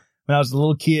 Yeah. When I was a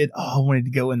little kid, I wanted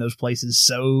to go in those places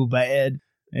so bad.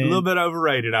 And a little bit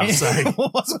overrated, I would say. I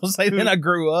was going to say, then I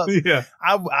grew up. Yeah.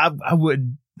 I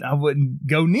wouldn't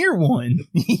go near one,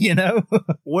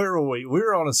 Where were we? We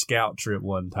were on a scout trip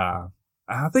one time.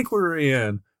 I think we were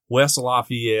in West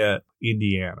Lafayette,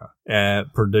 Indiana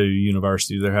at Purdue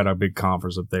University. They had a big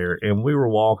conference up there, and we were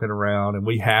walking around and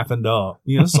we happened up.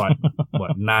 It's like,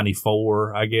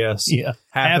 94, I guess. Yeah.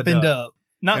 Happened up.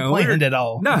 Not planned at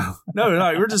all. No.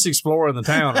 We're just exploring the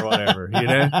town or whatever,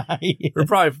 We're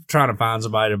probably trying to find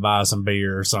somebody to buy some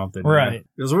beer or something. Right.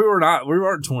 Because we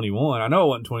weren't 21. I know I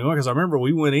wasn't 21 because I remember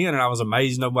we went in and I was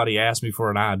amazed nobody asked me for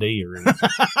an ID or anything,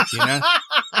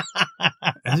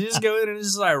 And you just go in and it's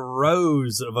just like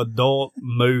rows of adult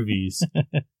movies.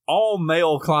 All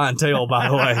male clientele, by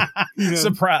the way.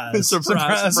 Surprise.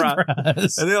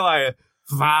 And they're like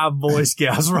 5 Boy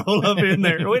Scouts roll up in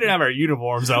there. We didn't have our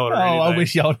uniforms on or anything. I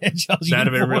wish y'all had y'all's uniforms.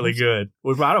 That'd have been really good.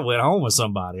 We probably have went home with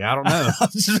somebody. I don't know. I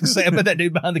was just going to say, I bet that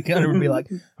dude behind the counter would be like,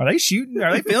 are they shooting?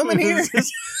 Are they filming here?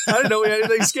 I didn't know we had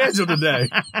anything scheduled today.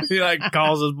 He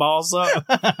calls his boss up.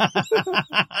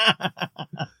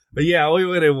 But yeah, we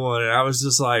went in one and I was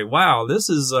just like, wow, this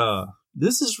is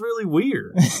really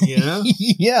weird,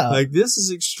 Yeah. Like, this is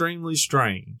extremely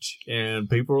strange. And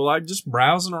people were like just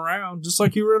browsing around, just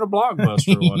like you were in a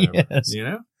Blockbuster or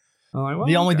whatever, I'm like, well,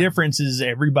 the only difference is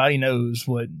everybody knows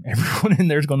what everyone in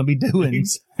there is going to be doing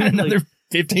in another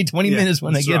 15, 20 minutes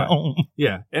when they get home.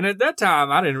 Yeah. And at that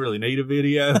time, I didn't really need a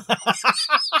video.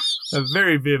 A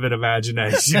very vivid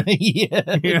imagination.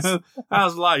 Yes. I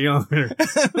was a lot younger.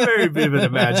 Very vivid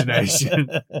imagination.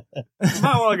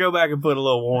 Might want to go back and put a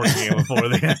little warning in before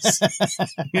this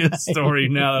story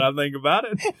now that I think about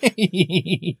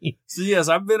it. So, yes,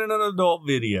 I've been in an adult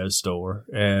video store,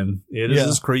 and it is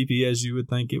as creepy as you would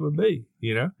think it would be,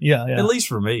 Yeah. At least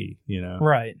for me,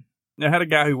 Right. I had a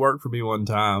guy who worked for me one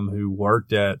time who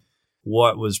worked at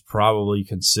what was probably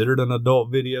considered an adult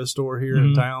video store here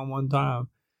in town one time.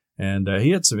 And he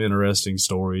had some interesting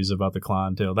stories about the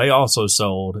clientele. They also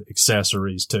sold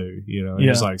accessories too,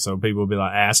 He's like, so people would be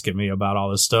like asking me about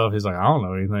all this stuff. He's like, I don't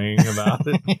know anything about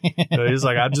it. So he's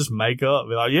like, I just make up.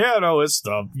 Be like, yeah, no, it's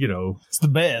the, it's the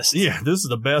best. Yeah, this is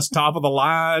the best top of the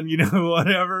line,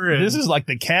 whatever. And this is like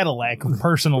the Cadillac of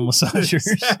personal massagers.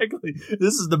 Exactly.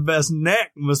 This is the best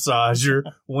neck massager,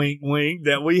 wink, wink,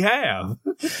 that we have.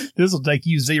 This will take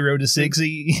you 0 to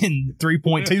 60 in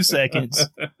 3.2 seconds.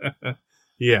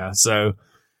 Yeah, so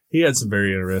he had some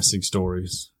very interesting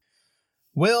stories.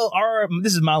 Well,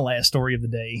 this is my last story of the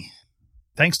day.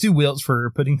 Thanks to Wilts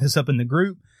for putting this up in the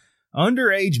group.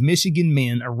 Underage Michigan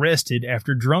men arrested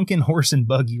after drunken horse and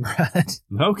buggy ride.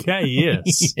 Okay,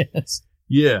 yes.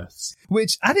 Yes.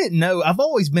 Which I didn't know. I've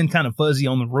always been kind of fuzzy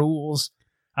on the rules.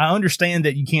 I understand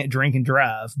that you can't drink and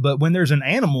drive, but when there's an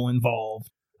animal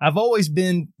involved, I've always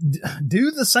been, do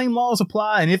the same laws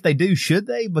apply? And if they do, should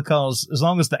they? Because as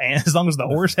long as the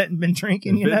horse hadn't been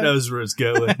drinking, it knows where it's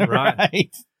going, right?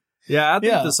 Right. Yeah, I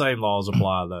think the same laws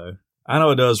apply, though. I know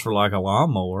it does for like a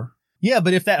lawnmower. Yeah,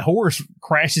 but if that horse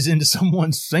crashes into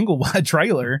someone's single wide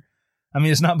trailer, I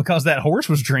mean, it's not because that horse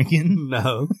was drinking.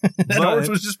 No. That horse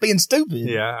was just being stupid.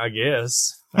 Yeah, I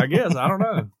guess. I don't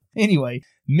know. Anyway,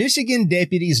 Michigan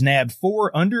deputies nabbed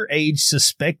 4 underage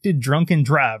suspected drunken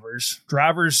drivers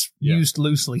used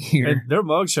loosely here. And their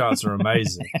mugshots are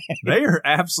amazing. They are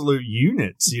absolute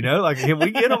units, Like, can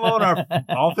we get them on our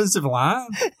offensive line?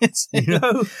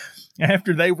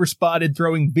 After they were spotted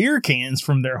throwing beer cans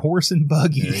from their horse and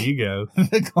buggy. There you go.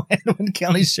 The Gladwin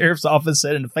County Sheriff's Office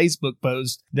said in a Facebook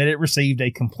post that it received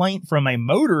a complaint from a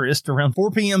motorist around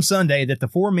 4 p.m. Sunday that the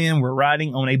 4 men were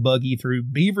riding on a buggy through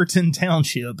Beaverton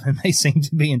Township and they seemed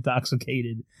to be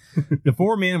intoxicated. The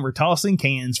 4 men were tossing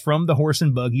cans from the horse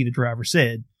and buggy, the driver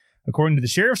said. According to the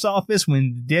sheriff's office,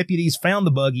 when the deputies found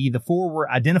the buggy, the 4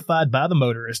 were identified by the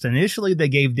motorist. Initially, they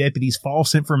gave deputies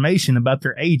false information about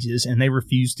their ages, and they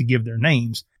refused to give their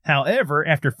names. However,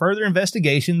 after further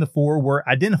investigation, the 4 were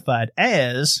identified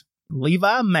as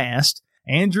Levi Mast,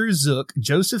 Andrew Zook,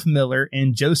 Joseph Miller,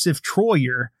 and Joseph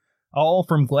Troyer, all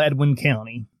from Gladwin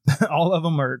County. All of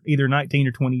them are either 19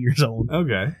 or 20 years old.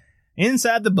 Okay.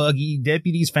 Inside the buggy,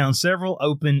 deputies found several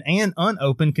open and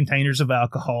unopened containers of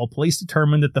alcohol. Police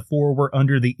determined that the 4 were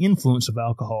under the influence of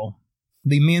alcohol.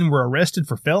 The men were arrested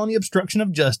for felony obstruction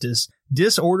of justice,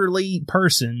 disorderly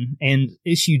person, and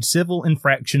issued civil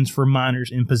infractions for minors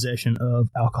in possession of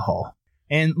alcohol.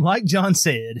 And like John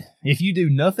said, if you do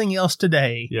nothing else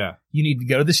today, you need to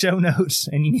go to the show notes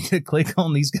and you need to click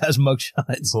on these guys'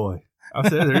 mugshots. Boy, I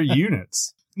said they're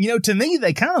units. To me,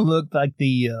 they kind of look like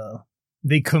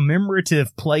the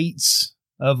commemorative plates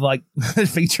of like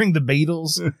featuring the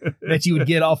Beatles that you would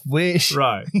get off Wish.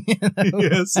 Right.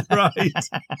 Yes, right.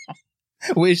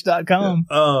 Wish.com.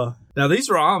 Now these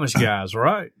are Amish guys,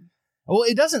 right? Well,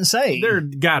 it doesn't say. They're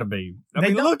gotta be. I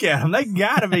mean, look at them. They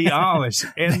gotta be Amish.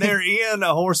 And they're in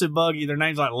a horse and buggy. Their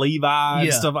name's like Levi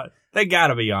and stuff like that. They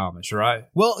gotta be Amish, right?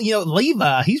 Well,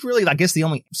 Levi, he's really, I guess, the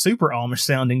only super Amish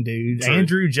sounding dude. True.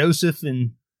 Andrew, Joseph,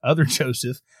 and other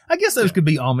Joseph. I guess those could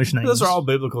be Amish names. Those are all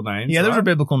biblical names. Yeah, right? Those are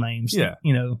biblical names. Yeah.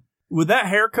 With that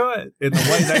haircut and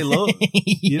the way they look,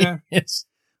 yes.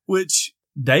 Which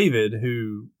David,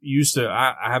 who used to,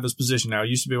 I have his position now,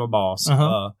 used to be my boss.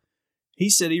 He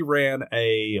said he ran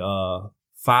a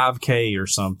 5K or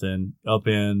something up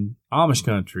in Amish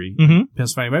country,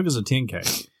 Pennsylvania. Maybe it was a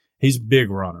 10K. He's a big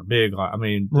runner,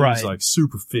 he's like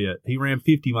super fit. He ran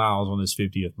 50 miles on his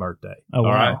 50th birthday. Oh, wow.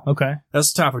 Right? Okay.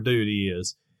 That's the type of dude he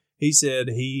is. He said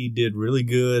he did really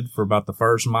good for about the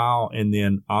first mile, and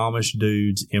then Amish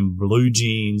dudes in blue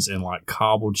jeans and like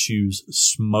cobbled shoes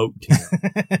smoked him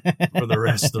for the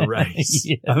rest of the race.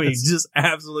 Yes. I mean, just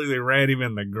absolutely ran him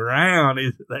in the ground.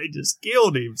 They just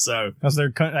killed him. So because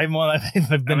they've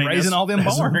been raising all them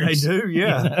barns. They do,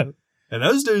 yeah. And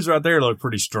those dudes right there look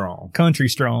pretty strong. Country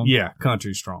strong. Yeah,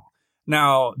 country strong.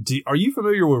 Now, are you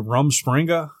familiar with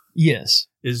Rumspringa? Yes.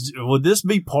 Would this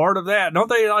be part of that? Don't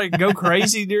they like go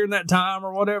crazy during that time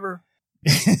or whatever?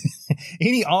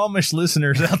 Any Amish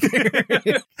listeners out there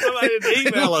somebody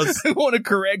email us who want to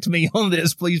correct me on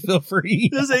this, please feel free.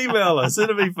 Just email us.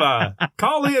 It'll be fine.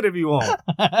 Call in if you want.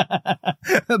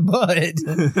 But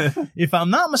if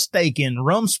I'm not mistaken,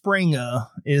 Rumspringa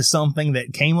is something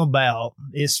that came about.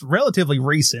 It's relatively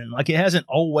recent. Like, it hasn't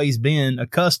always been a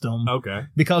custom. Okay.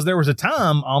 Because there was a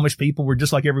time Amish people were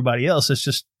just like everybody else. It's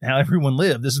just how everyone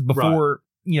lived. This is before,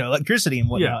 electricity and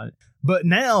whatnot. Yeah. But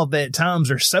now that times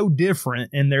are so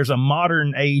different and there's a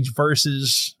modern age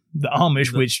versus the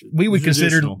Amish, which we would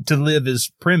consider to live as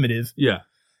primitive. Yeah.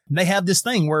 They have this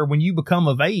thing where when you become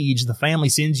of age, the family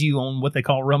sends you on what they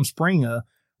call Rumspringa,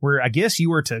 where I guess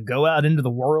you were to go out into the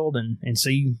world and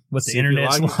see what the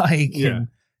internet's like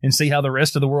and see how the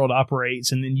rest of the world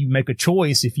operates. And then you make a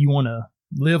choice if you want to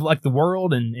live like the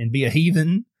world and be a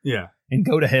heathen. Yeah. And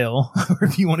go to hell, or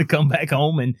if you want to come back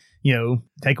home and,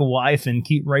 take a wife and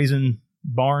keep raising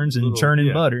barns and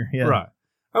churning butter. Yeah. Right.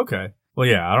 Okay. Well,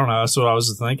 yeah, I don't know. That's what I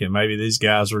was thinking. Maybe these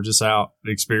guys were just out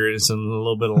experiencing a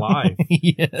little bit of life.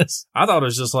 Yes. I thought it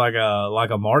was just like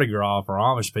a Mardi Gras for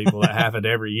Amish people that happened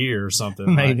every year or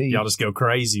something. Maybe. Like, y'all just go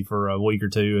crazy for a week or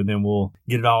two and then we'll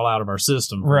get it all out of our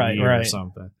system for a year or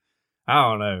something. I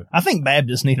don't know. I think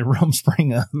Baptists need a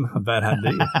Rumspringa. Bad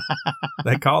idea.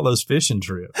 They call those fishing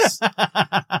trips.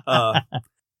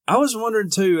 I was wondering,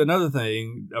 too, another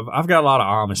thing. I've got a lot of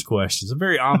Amish questions. I'm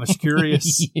very Amish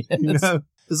curious. Yes.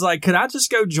 It's like, could I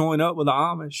just go join up with the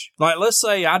Amish? Like, let's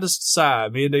say I just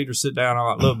decide, me and Deidre sit down, I'm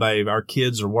like, look, babe, our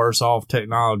kids are worse off.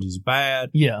 Technology's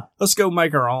bad. Yeah. Let's go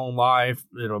make our own life.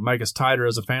 It'll make us tighter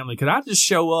as a family. Could I just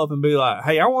show up and be like,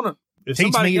 hey, I want to,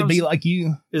 teach me to be like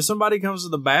you. If somebody comes to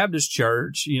the Baptist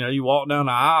church, you walk down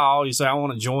the aisle, you say, I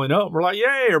want to join up. We're like,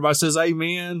 yay. Everybody says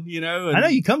amen, And I know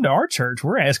you come to our church.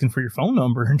 We're asking for your phone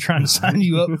number and trying to sign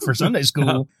you up for Sunday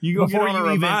school. You go get on a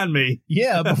remind me.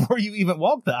 Yeah, before you even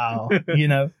walk the aisle,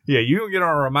 Yeah, you don't get on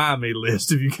a remind me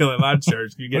list if you come at my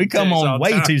church. You get we come on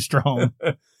way too strong.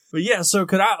 But yeah, so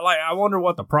I wonder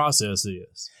what the process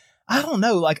is. I don't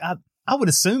know. Like, I would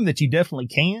assume that you definitely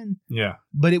can. Yeah.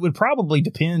 But it would probably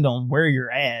depend on where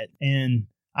you're at. And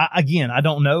I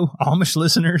don't know. Amish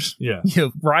listeners,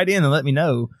 write in and let me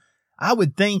know. I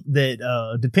would think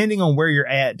that depending on where you're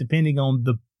at, depending on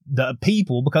the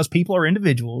people, because people are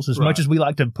individuals, as much as we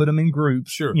like to put them in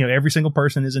groups, sure. Every single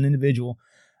person is an individual.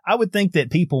 I would think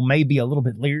that people may be a little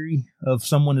bit leery of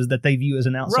someone that they view as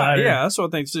an outsider. Right, yeah, that's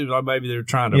what I think too. Like maybe they're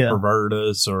trying to pervert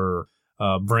us or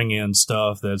bring in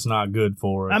stuff that's not good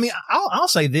for us. I mean, I'll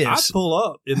say this. I'd pull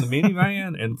up in the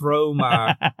minivan and throw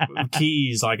my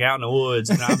keys like out in the woods,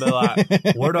 and I'd be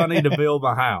like, where do I need to build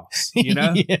my house?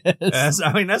 Yes.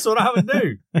 That's what I would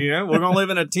do. We're going to live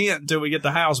in a tent until we get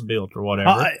the house built or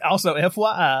whatever. Also,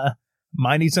 FYI,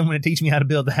 might need someone to teach me how to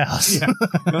build the house. Yeah,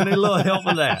 going to need a little help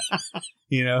with that.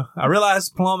 I realize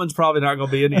plumbing's probably not going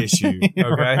to be an issue.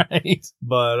 Okay. Right.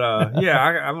 But, I'm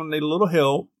going to need a little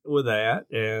help with that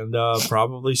and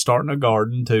probably starting a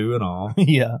garden too and all.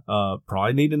 Yeah.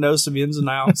 Probably need to know some ins and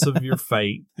outs of your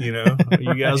faith.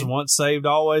 You guys once saved,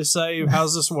 always saved.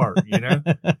 How's this work?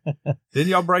 Didn't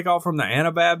y'all break off from the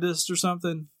Anabaptist or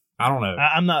something? I don't know.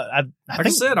 I'm not. I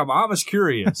said, I'm Amish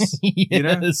curious.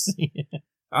 Yes.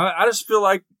 I just feel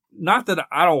like, not that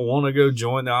I don't want to go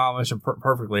join the Amish. I'm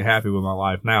perfectly happy with my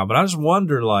life now, but I just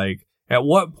wonder, like, at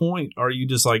what point are you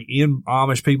just like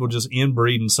Amish people just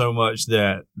inbreeding so much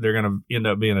that they're going to end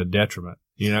up being a detriment?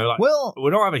 Well, we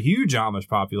don't have a huge Amish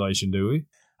population, do we?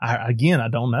 I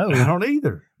don't know. I don't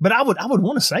either. But I would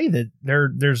want to say that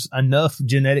there's enough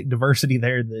genetic diversity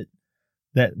there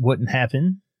that wouldn't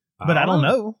happen. But I don't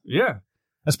know. Yeah.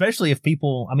 Especially if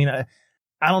people,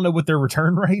 I don't know what their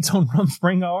return rates on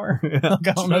Rumspring are.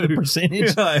 I don't know the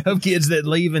percentage of kids that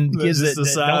leave and kids that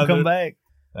don't come back.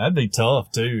 That'd be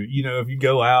tough too. If you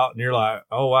go out and you're like,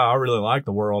 oh wow, I really like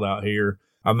the world out here.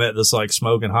 I met this like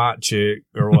smoking hot chick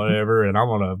or whatever, and I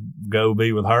want to go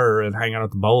be with her and hang out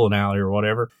at the bowling alley or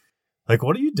whatever. Like,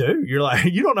 what do? You're like,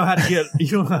 you don't know how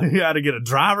to get a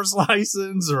driver's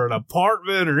license or an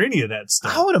apartment or any of that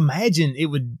stuff. I would imagine it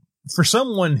would, for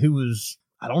someone who was,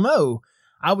 I don't know,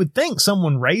 I would think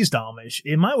someone raised Amish,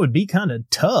 would be kind of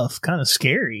tough, kind of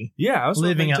scary. Yeah, I was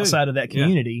living outside of that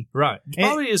community. Yeah, right. It's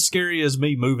probably as scary as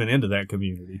me moving into that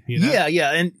community.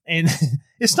 Yeah, and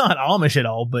it's not Amish at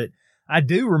all, but I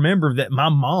do remember that my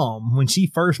mom, when she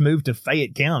first moved to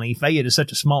Fayette County, Fayette is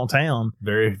such a small town.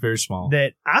 Very, very small.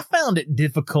 That I found it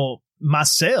difficult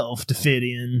myself to fit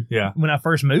in when I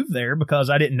first moved there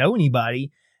because I didn't know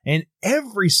anybody. And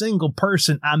every single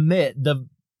person I met, the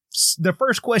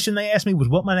first question they asked me was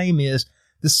what my name is.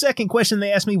 The second question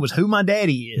they asked me was who my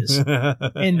daddy is.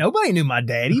 And nobody knew my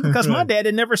daddy because my dad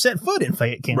had never set foot in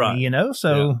Fayette County, right.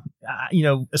 So,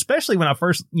 especially when I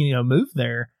first, moved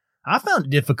there, I found it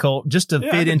difficult just to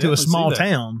fit into a small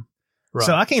town. Right.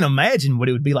 So I can't imagine what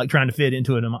it would be like trying to fit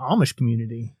into an Amish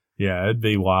community. Yeah, it'd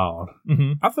be wild.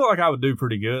 Mm-hmm. I feel like I would do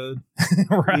pretty good.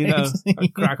 Right.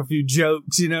 I'd crack a few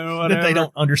jokes, whatever. That they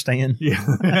don't understand. Yeah,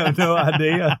 I have no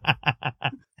idea.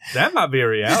 That might be a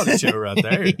reality show right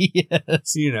there.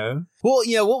 Yes.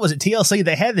 Well, what was it? TLC,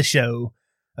 they had the show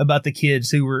about the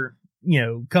kids who were,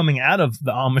 coming out of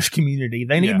the Amish community.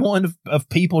 They need one of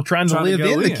people trying to live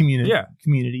in the community.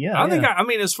 Yeah. I think,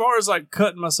 as far as like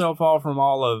cutting myself off from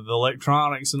all of the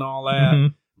electronics and all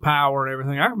that, power and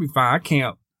everything, I can be fine. I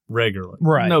camp regularly.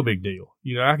 Right. No big deal.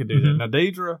 I could do that. Now,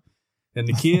 Deidre and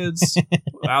the kids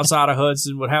outside of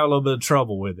Hudson would have a little bit of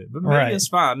trouble with it. But maybe it's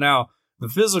fine. Now, the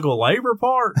physical labor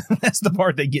part, that's the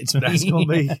part that gets me.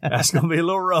 That's gonna be a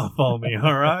little rough on me,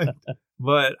 all right?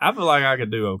 But I feel like I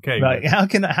could do okay. Right. How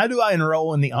do I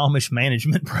enroll in the Amish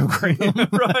management program?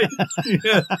 Right.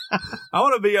 Yeah. I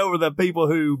want to be over the people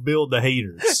who build the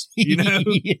heaters.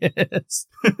 Yes.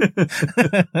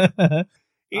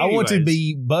 I want to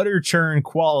be butter churn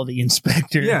quality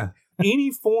inspector. Yeah.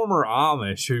 Any former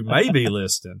Amish who may be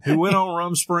listening, who went on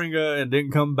Rumspringa and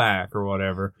didn't come back or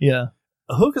whatever. Yeah.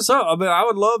 Hook us up. I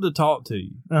would love to talk to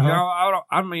you. Uh-huh.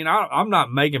 I'm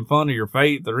not making fun of your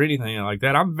faith or anything like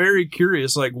that. I'm very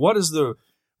curious. Like, what is the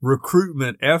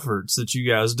recruitment efforts that you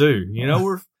guys do?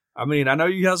 I mean, I know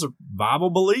you guys are Bible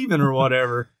believing or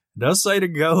whatever. It does say to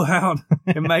go out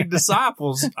and make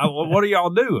disciples. What are y'all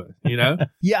doing? You know?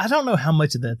 Yeah, I don't know how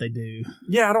much of that they do.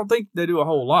 Yeah, I don't think they do a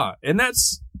whole lot. And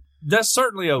that's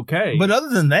certainly okay. But other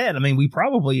than that, I mean, we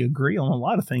probably agree on a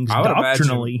lot of things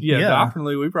doctrinally. Imagine,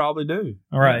 doctrinally, we probably do.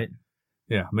 All right.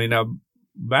 Yeah, I mean,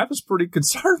 Baptist's pretty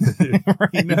conservative. Right.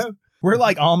 You know? We're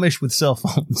like Amish with cell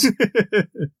phones.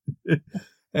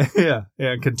 Yeah,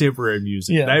 contemporary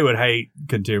music. Yeah. They would hate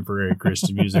contemporary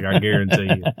Christian music, I guarantee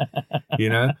you. You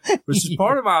know? Which is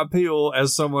part of my appeal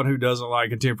as someone who doesn't like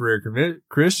contemporary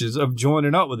Christians of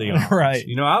joining up with the Amish. Right.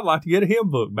 You know, I'd like to get a hymn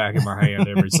book back in my hand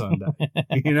every Sunday.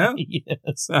 You know?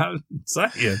 Yes. I'm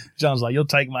saying. John's like, you'll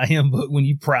take my hymn book when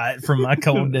you pry it from my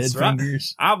cold dead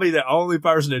fingers. I'll be the only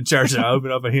person in church that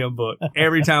open up a hymn book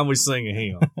every time we sing a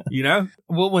hymn. You know?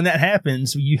 Well, when that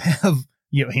happens, you have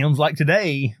hymns like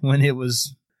today when it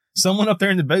was someone up there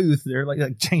in the booth, they're like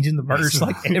changing the verse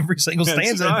like every single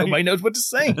stanza. Right. Nobody knows what to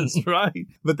sing. That's right.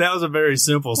 But that was a very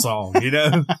simple song, you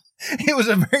know? It was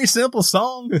a very simple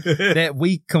song that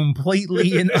we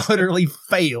completely and utterly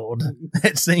failed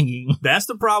at singing. That's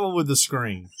the problem with the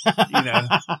screen. You know,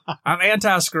 I'm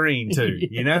anti-screen too,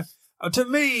 you know? To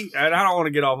me, and I don't want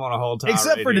to get off on a whole tirade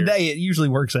except for today, it usually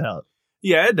works out.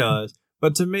 Yeah, it does.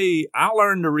 But to me, I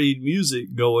learned to read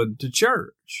music going to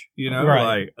church. You know,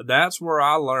 like that's where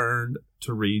I learned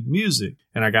to read music.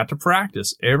 And I got to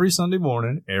practice every Sunday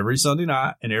morning, every Sunday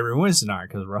night, and every Wednesday night.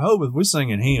 Because Rehoboth, we're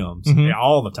singing hymns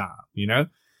all the time, you know,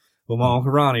 with my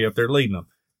Uncle Ronnie up there leading them.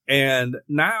 And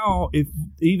now,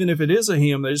 even if it is a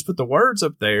hymn, they just put the words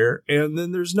up there, and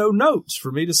then there's no notes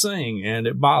for me to sing, and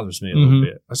it bothers me a little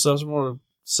bit. So I just want to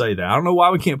say that. I don't know why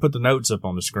we can't put the notes up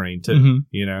on the screen too,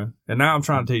 you know? And now I'm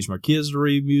trying to teach my kids to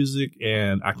read music,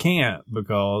 and I can't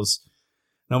because,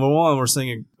 number one, we're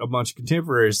singing a bunch of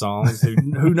contemporary songs.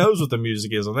 Who knows what the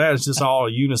music is on that? It's just all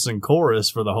a unison chorus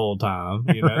for the whole time,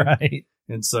 you know? Right.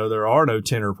 And so there are no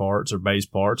tenor parts or bass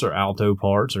parts or alto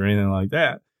parts or anything like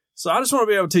that. So I just want to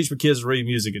be able to teach my kids to read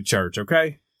music at church,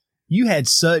 okay? You had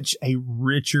such a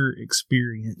richer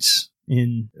experience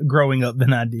in growing up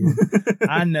than I did.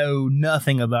 I know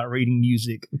nothing about reading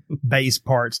music, bass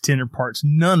parts, tenor parts,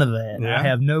 none of that. Yeah. I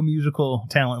have no musical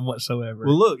talent whatsoever.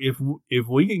 Well, look, if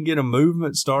we can get a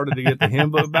movement started to get the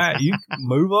hymn book back, you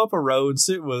move up a row and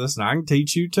sit with us, and I can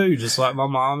teach you too, just like my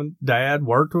mom and dad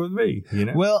worked with me. You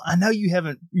know. Well, I know you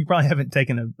probably haven't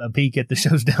taken a peek at the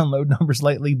show's download numbers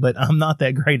lately, but I'm not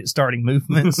that great at starting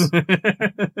movements.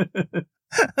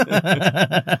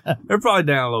 They're probably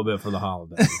down a little bit for the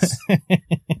holidays.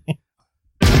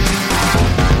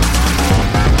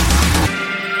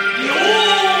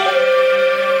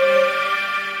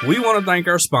 We want to thank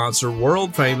our sponsor,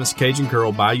 world famous Cajun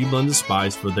Curl Bayou Blended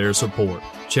Spice, for their support.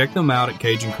 Check them out at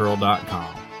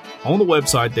CajunCurl.com. On the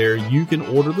website there, you can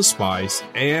order the spice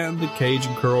and the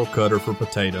Cajun Curl cutter for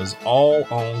potatoes, all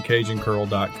on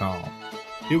CajunCurl.com.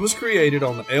 It was created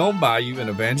on the Elm Bayou in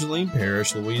Evangeline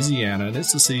Parish, Louisiana, and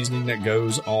it's a seasoning that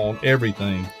goes on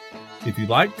everything. If you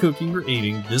like cooking or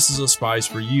eating, this is a spice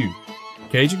for you.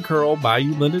 Cajun Curl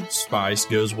Bayou Blended Spice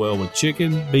goes well with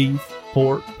chicken, beef,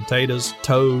 pork, potatoes,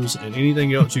 toes, and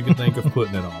anything else you can think of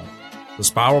putting it on. The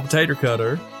spiral potato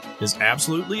cutter is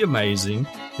absolutely amazing.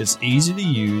 It's easy to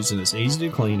use and it's easy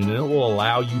to clean, and it will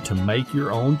allow you to make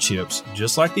your own chips,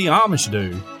 just like the Amish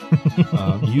do,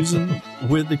 using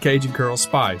with the Cajun Curl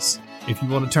spice. If you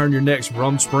want to turn your next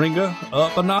rumspringa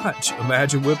up a notch,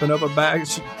 imagine whipping up a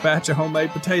batch of homemade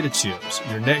potato chips.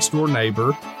 Your next door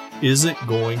neighbor isn't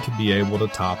going to be able to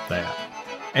top that.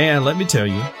 And let me tell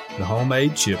you, the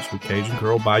homemade chips with Cajun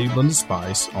Curl Bayou Blended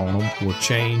Spice on them will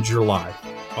change your life.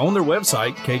 On their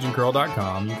website,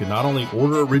 CajunCurl.com, you can not only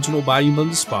order original Bayou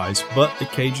Blended Spice, but the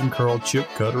Cajun Curl chip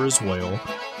cutter as well.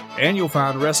 And you'll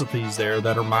find recipes there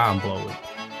that are mind-blowing.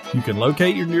 You can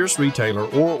locate your nearest retailer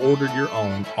or order your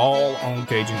own, all on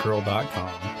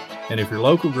CajunCurl.com. And if your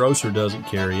local grocer doesn't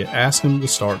carry it, ask them to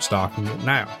start stocking it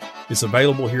now. It's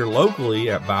available here locally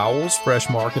at Bowles Fresh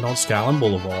Market on Skyline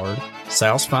Boulevard,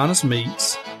 South's Finest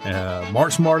Meats,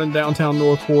 Mark's Mart in downtown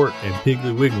Northport, and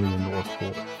Piggly Wiggly in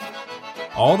Northport.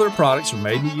 All their products are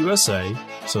made in the USA,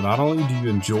 so not only do you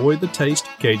enjoy the taste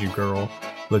of Cajun Curl,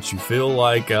 but you feel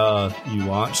like you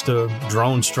launched a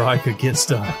drone strike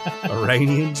against an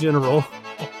Iranian general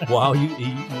while you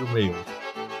eat your meal.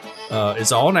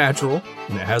 It's all natural,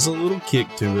 and it has a little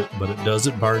kick to it, but it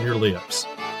doesn't burn your lips.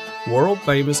 World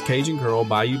famous Cajun Curl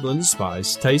Bayou Blended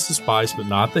Spice. Taste the spice, but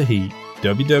not the heat.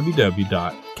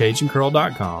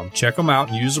 www.CajunCurl.com. Check them out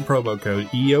and use the promo code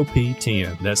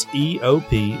EOP10. That's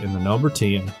EOP and the number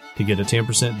 10 to get a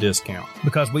 10% discount.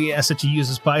 Because we ask that you use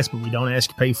the spice, but we don't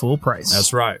ask you to pay full price.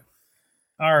 That's right.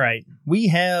 All right. We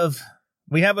have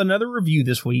another review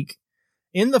this week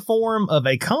in the form of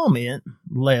a comment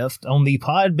left on the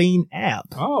Podbean app.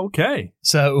 Oh, okay.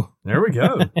 So there we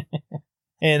go.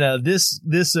 And this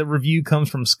review comes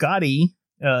from Scotty.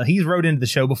 He's wrote into the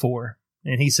show before,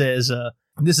 and he says,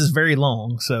 this is very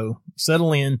long, so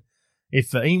settle in.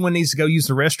 If anyone needs to go use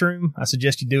the restroom, I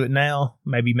suggest you do it now.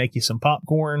 Maybe make you some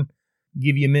popcorn,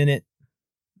 give you a minute.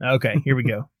 Okay, here we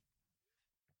go.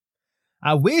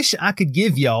 I wish I could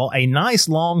give y'all a nice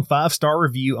long 5-star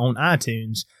review on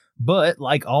iTunes, but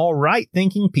like all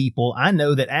right-thinking people, I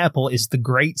know that Apple is the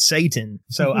great Satan,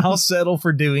 so I'll settle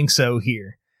for doing so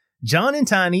here. John and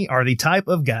Tiny are the type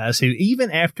of guys who, even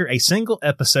after a single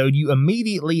episode, you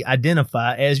immediately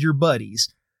identify as your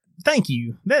buddies. Thank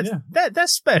you.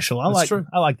 That's special. I like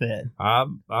that.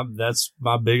 That's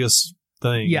my biggest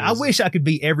thing. Yeah, I wish I could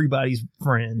be everybody's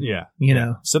friend. Yeah. You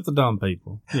know. Except the dumb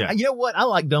people. Yeah. You know what? I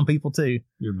like dumb people too.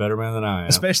 You're a better man than I am.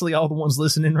 Especially all the ones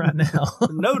listening right now.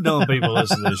 No dumb people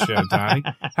listen to this show, Tiny.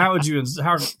 How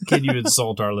can you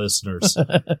insult our listeners?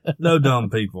 No dumb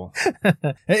people.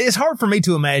 It's hard for me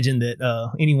to imagine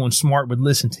that anyone smart would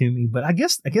listen to me, but I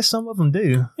guess some of them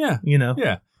do. Yeah. You know.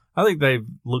 Yeah. I think they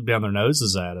look down their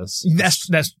noses at us.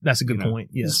 That's a good point.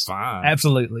 Yes. It's fine.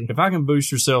 Absolutely. If I can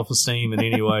boost your self-esteem in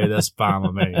any way, that's fine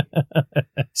with me.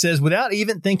 Says, without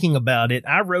even thinking about it,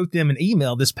 I wrote them an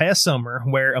email this past summer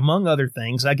where, among other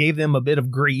things, I gave them a bit of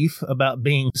grief about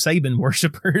being Saban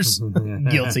worshipers.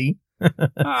 Guilty.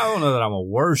 I don't know that I'm a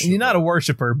worshiper. You're not a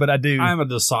worshiper, but I do. I'm a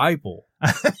disciple.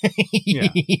 Yeah.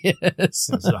 Yes.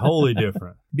 It's wholly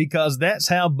different. Because that's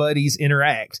how buddies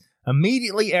interact.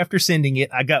 Immediately after sending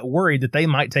it, I got worried that they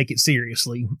might take it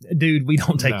seriously. Dude, we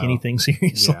don't take anything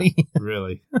seriously. Yeah,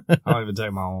 really. I don't even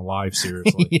take my own life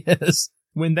seriously. Yes.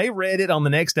 When they read it on the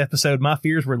next episode, my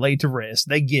fears were laid to rest.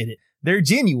 They get it. They're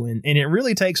genuine, and it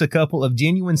really takes a couple of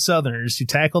genuine Southerners to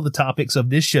tackle the topics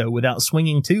of this show without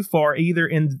swinging too far either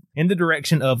in the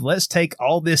direction of let's take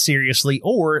all this seriously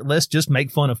or let's just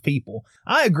make fun of people.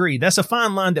 I agree. That's a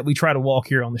fine line that we try to walk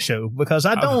here on the show because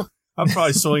I'm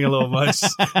probably swinging a little much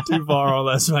too far on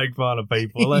let's make fun of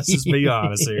people. Let's just be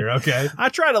honest here, okay? I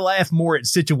try to laugh more at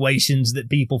situations that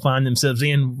people find themselves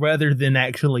in rather than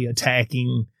actually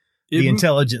attacking the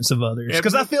intelligence of others.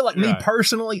 Because I feel like me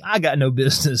personally, I got no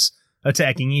business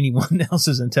attacking anyone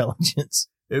else's intelligence.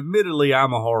 Admittedly,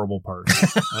 I'm a horrible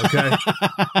person, okay?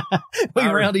 We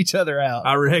round each other out.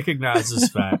 I recognize this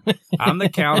fact. I'm the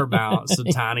counterbalance to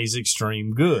Tiny's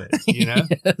extreme good, you know?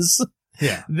 Yes.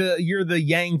 Yeah. You're the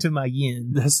yang to my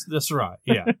yin. That's right.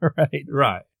 Yeah.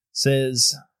 Right.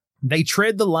 Says, they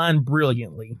tread the line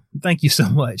brilliantly. Thank you so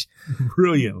much.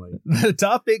 Brilliantly. The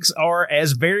topics are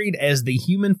as varied as the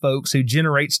human folks who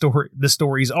generate the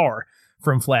stories are.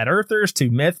 From flat earthers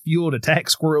to meth-fueled attack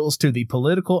squirrels to the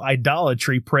political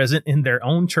idolatry present in their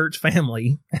own church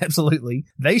family. Absolutely.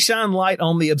 They shine light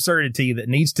on the absurdity that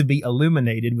needs to be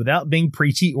illuminated without being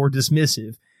preachy or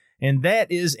dismissive. And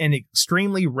that is an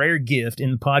extremely rare gift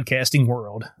in the podcasting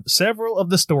world. Several of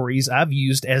the stories I've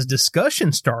used as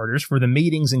discussion starters for the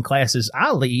meetings and classes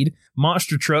I lead,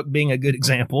 Monster Truck being a good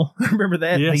example. Remember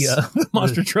that? Yes. The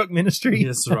Monster Truck Ministry?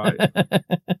 Yes, right.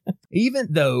 Even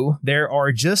though there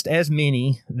are just as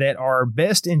many that are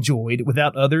best enjoyed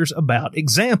without others about.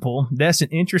 Example, that's an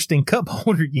interesting cup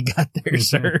holder you got there,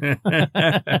 sir.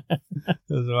 That's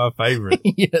my favorite.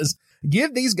 Yes.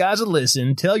 Give these guys a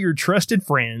listen, tell your trusted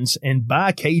friends, and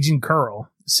buy Cajun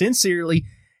Curl. Sincerely,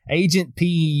 Agent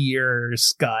P.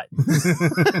 Scott.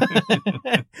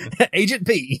 Agent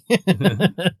P.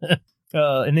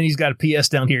 And then he's got a PS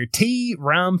down here. T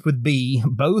rhymes with B.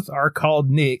 Both are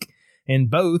called Nick, and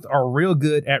both are real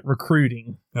good at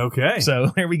recruiting. Okay.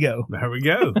 So there we go. There we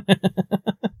go.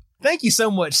 Thank you so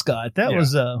much, Scott. That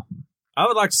was... I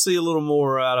would like to see a little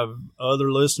more out of other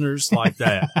listeners like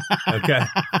that. Okay.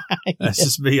 Let's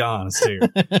just be honest here.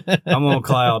 I'm on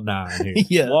cloud 9 here.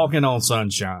 Yeah. Walking on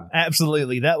sunshine.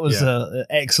 Absolutely. That was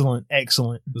excellent. It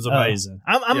was amazing.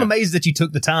 I'm amazed that you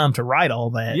took the time to write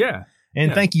all that. Yeah.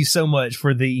 And thank you so much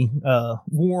for the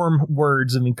warm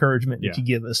words of encouragement that you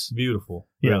give us. Beautiful.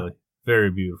 Really.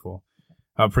 Very beautiful.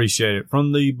 I appreciate it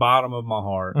from the bottom of my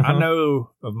heart. I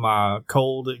know of my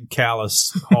cold and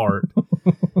callous heart.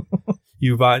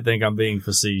 You might think I'm being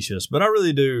facetious, but I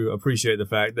really do appreciate the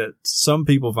fact that some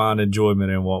people find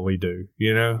enjoyment in what we do.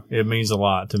 You know, it means a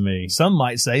lot to me. Some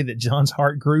might say that John's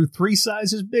heart grew 3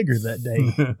 sizes bigger that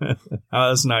day.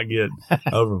 Let's not get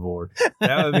overboard.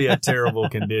 That would be a terrible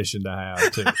condition to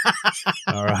have, too.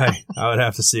 All right. I would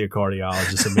have to see a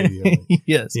cardiologist immediately.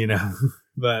 Yes. You know,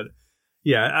 but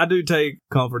yeah, I do take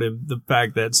comfort in the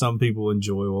fact that some people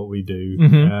enjoy what we do.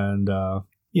 And,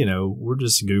 you know, we're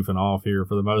just goofing off here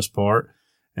for the most part.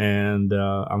 And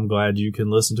I'm glad you can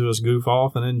listen to us goof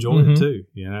off and enjoy it too,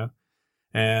 you know?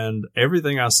 And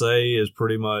everything I say is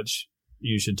pretty much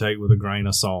you should take with a grain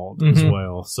of salt as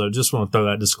well. So just want to throw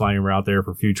that disclaimer out there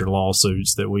for future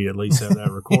lawsuits that we at least have that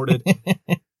recorded.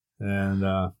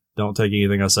 And don't take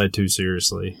anything I say too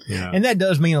seriously. You know? And that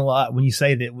does mean a lot when you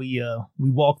say that we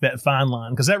walk that fine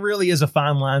line, because that really is a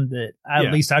fine line that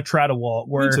at least I try to walk,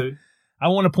 where Me too. I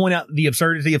want to point out the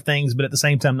absurdity of things, but at the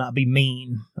same time not be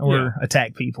mean or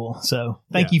attack people. So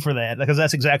thank you for that, because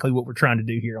that's exactly what we're trying to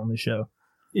do here on this show.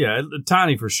 Yeah,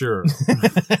 tiny for sure.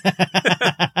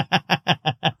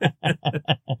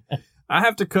 I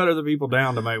have to cut other people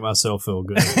down to make myself feel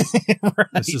good. Right.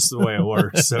 That's just the way it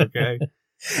works, okay?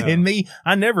 And me,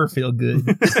 I never feel good.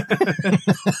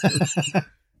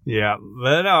 Yeah,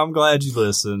 but no, I'm glad you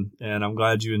listen, and I'm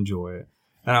glad you enjoy it.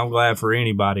 And I'm glad for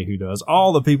anybody who does.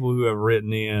 All the people who have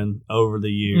written in over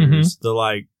the years, the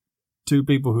like 2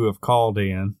 people who have called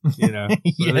in, you know,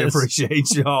 really appreciate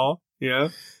y'all. Yeah,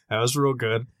 that was real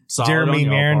good. Solid Jeremy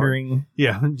Meandering.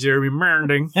 Yeah, Jeremy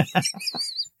Meandering.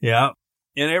 Yeah.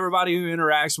 And everybody who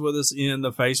interacts with us in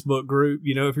the Facebook group,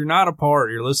 you know, if you're not a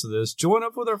part, you're listening to this, join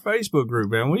up with our Facebook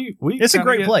group, man. It's a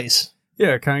great place.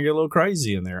 Yeah, kind of get a little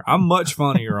crazy in there. I'm much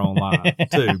funnier online,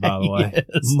 too, by the way. Yes.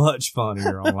 Much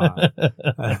funnier online.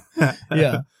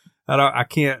 Yeah.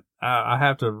 I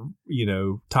have to, you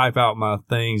know, type out my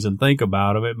things and think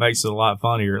about them. It makes it a lot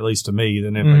funnier, at least to me,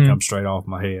 than if they come straight off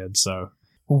my head. So,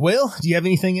 well, do you have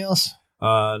anything else?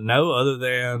 No, other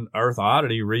than Earth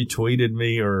Oddity retweeted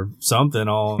me or something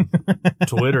on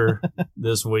Twitter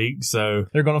this week. So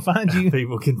they're going to find you.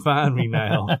 People can find me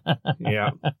now. Yeah.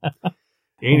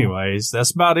 Anyways,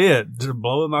 that's about it. Just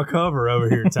blowing my cover over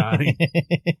here, Tiny.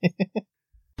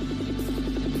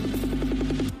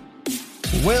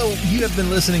 Well, you have been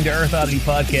listening to Earth Oddity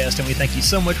Podcast, and we thank you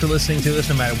so much for listening to us,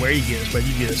 no matter where you get us. Whether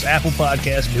you get us Apple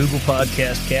Podcasts, Google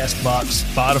Podcasts, CastBox,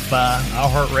 Spotify,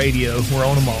 iHeartRadio, we're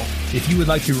on them all. If you would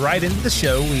like to write into the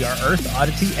show, we are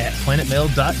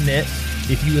earthoddity@planetmail.net.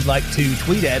 If you would like to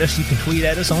tweet at us, you can tweet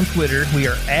at us on Twitter. We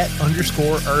are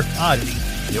 @_EarthOddity.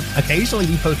 Yep. Occasionally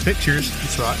we post pictures.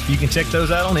 That's right. You can check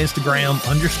those out on Instagram,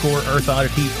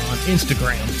 _EarthOddity on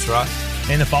Instagram. That's right.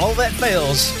 And if all of that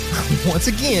fails, once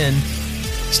again,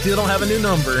 still don't have a new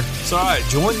number. It's all right.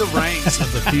 Join the ranks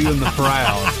of the few and the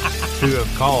proud who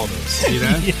have called us, you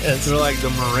know? Yes. They're like the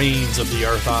Marines of the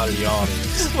Earth Oddity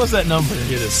audience. What's that number?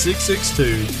 It is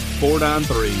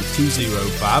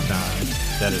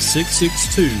 662-493-2059. That is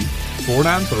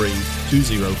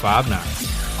 662-493-2059.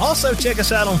 Also, check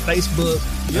us out on Facebook.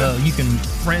 Yeah. You can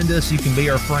friend us. You can be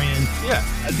our friend. Yeah.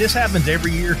 This happens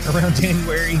every year around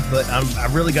January, but I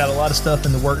really got a lot of stuff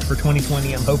in the works for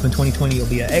 2020. I'm hoping 2020 will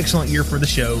be an excellent year for the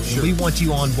show. Sure. And we want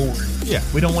you on board. Yeah.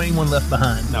 We don't want anyone left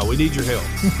behind. No, we need your help.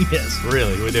 Yes.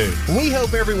 Really, we do. We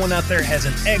hope everyone out there has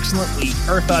an excellent week.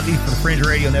 Earth Oddity for the Fringe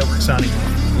Radio Network signing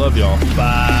off. Love y'all.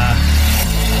 Bye.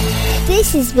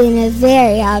 This has been a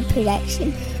very odd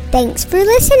production. Thanks for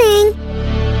listening.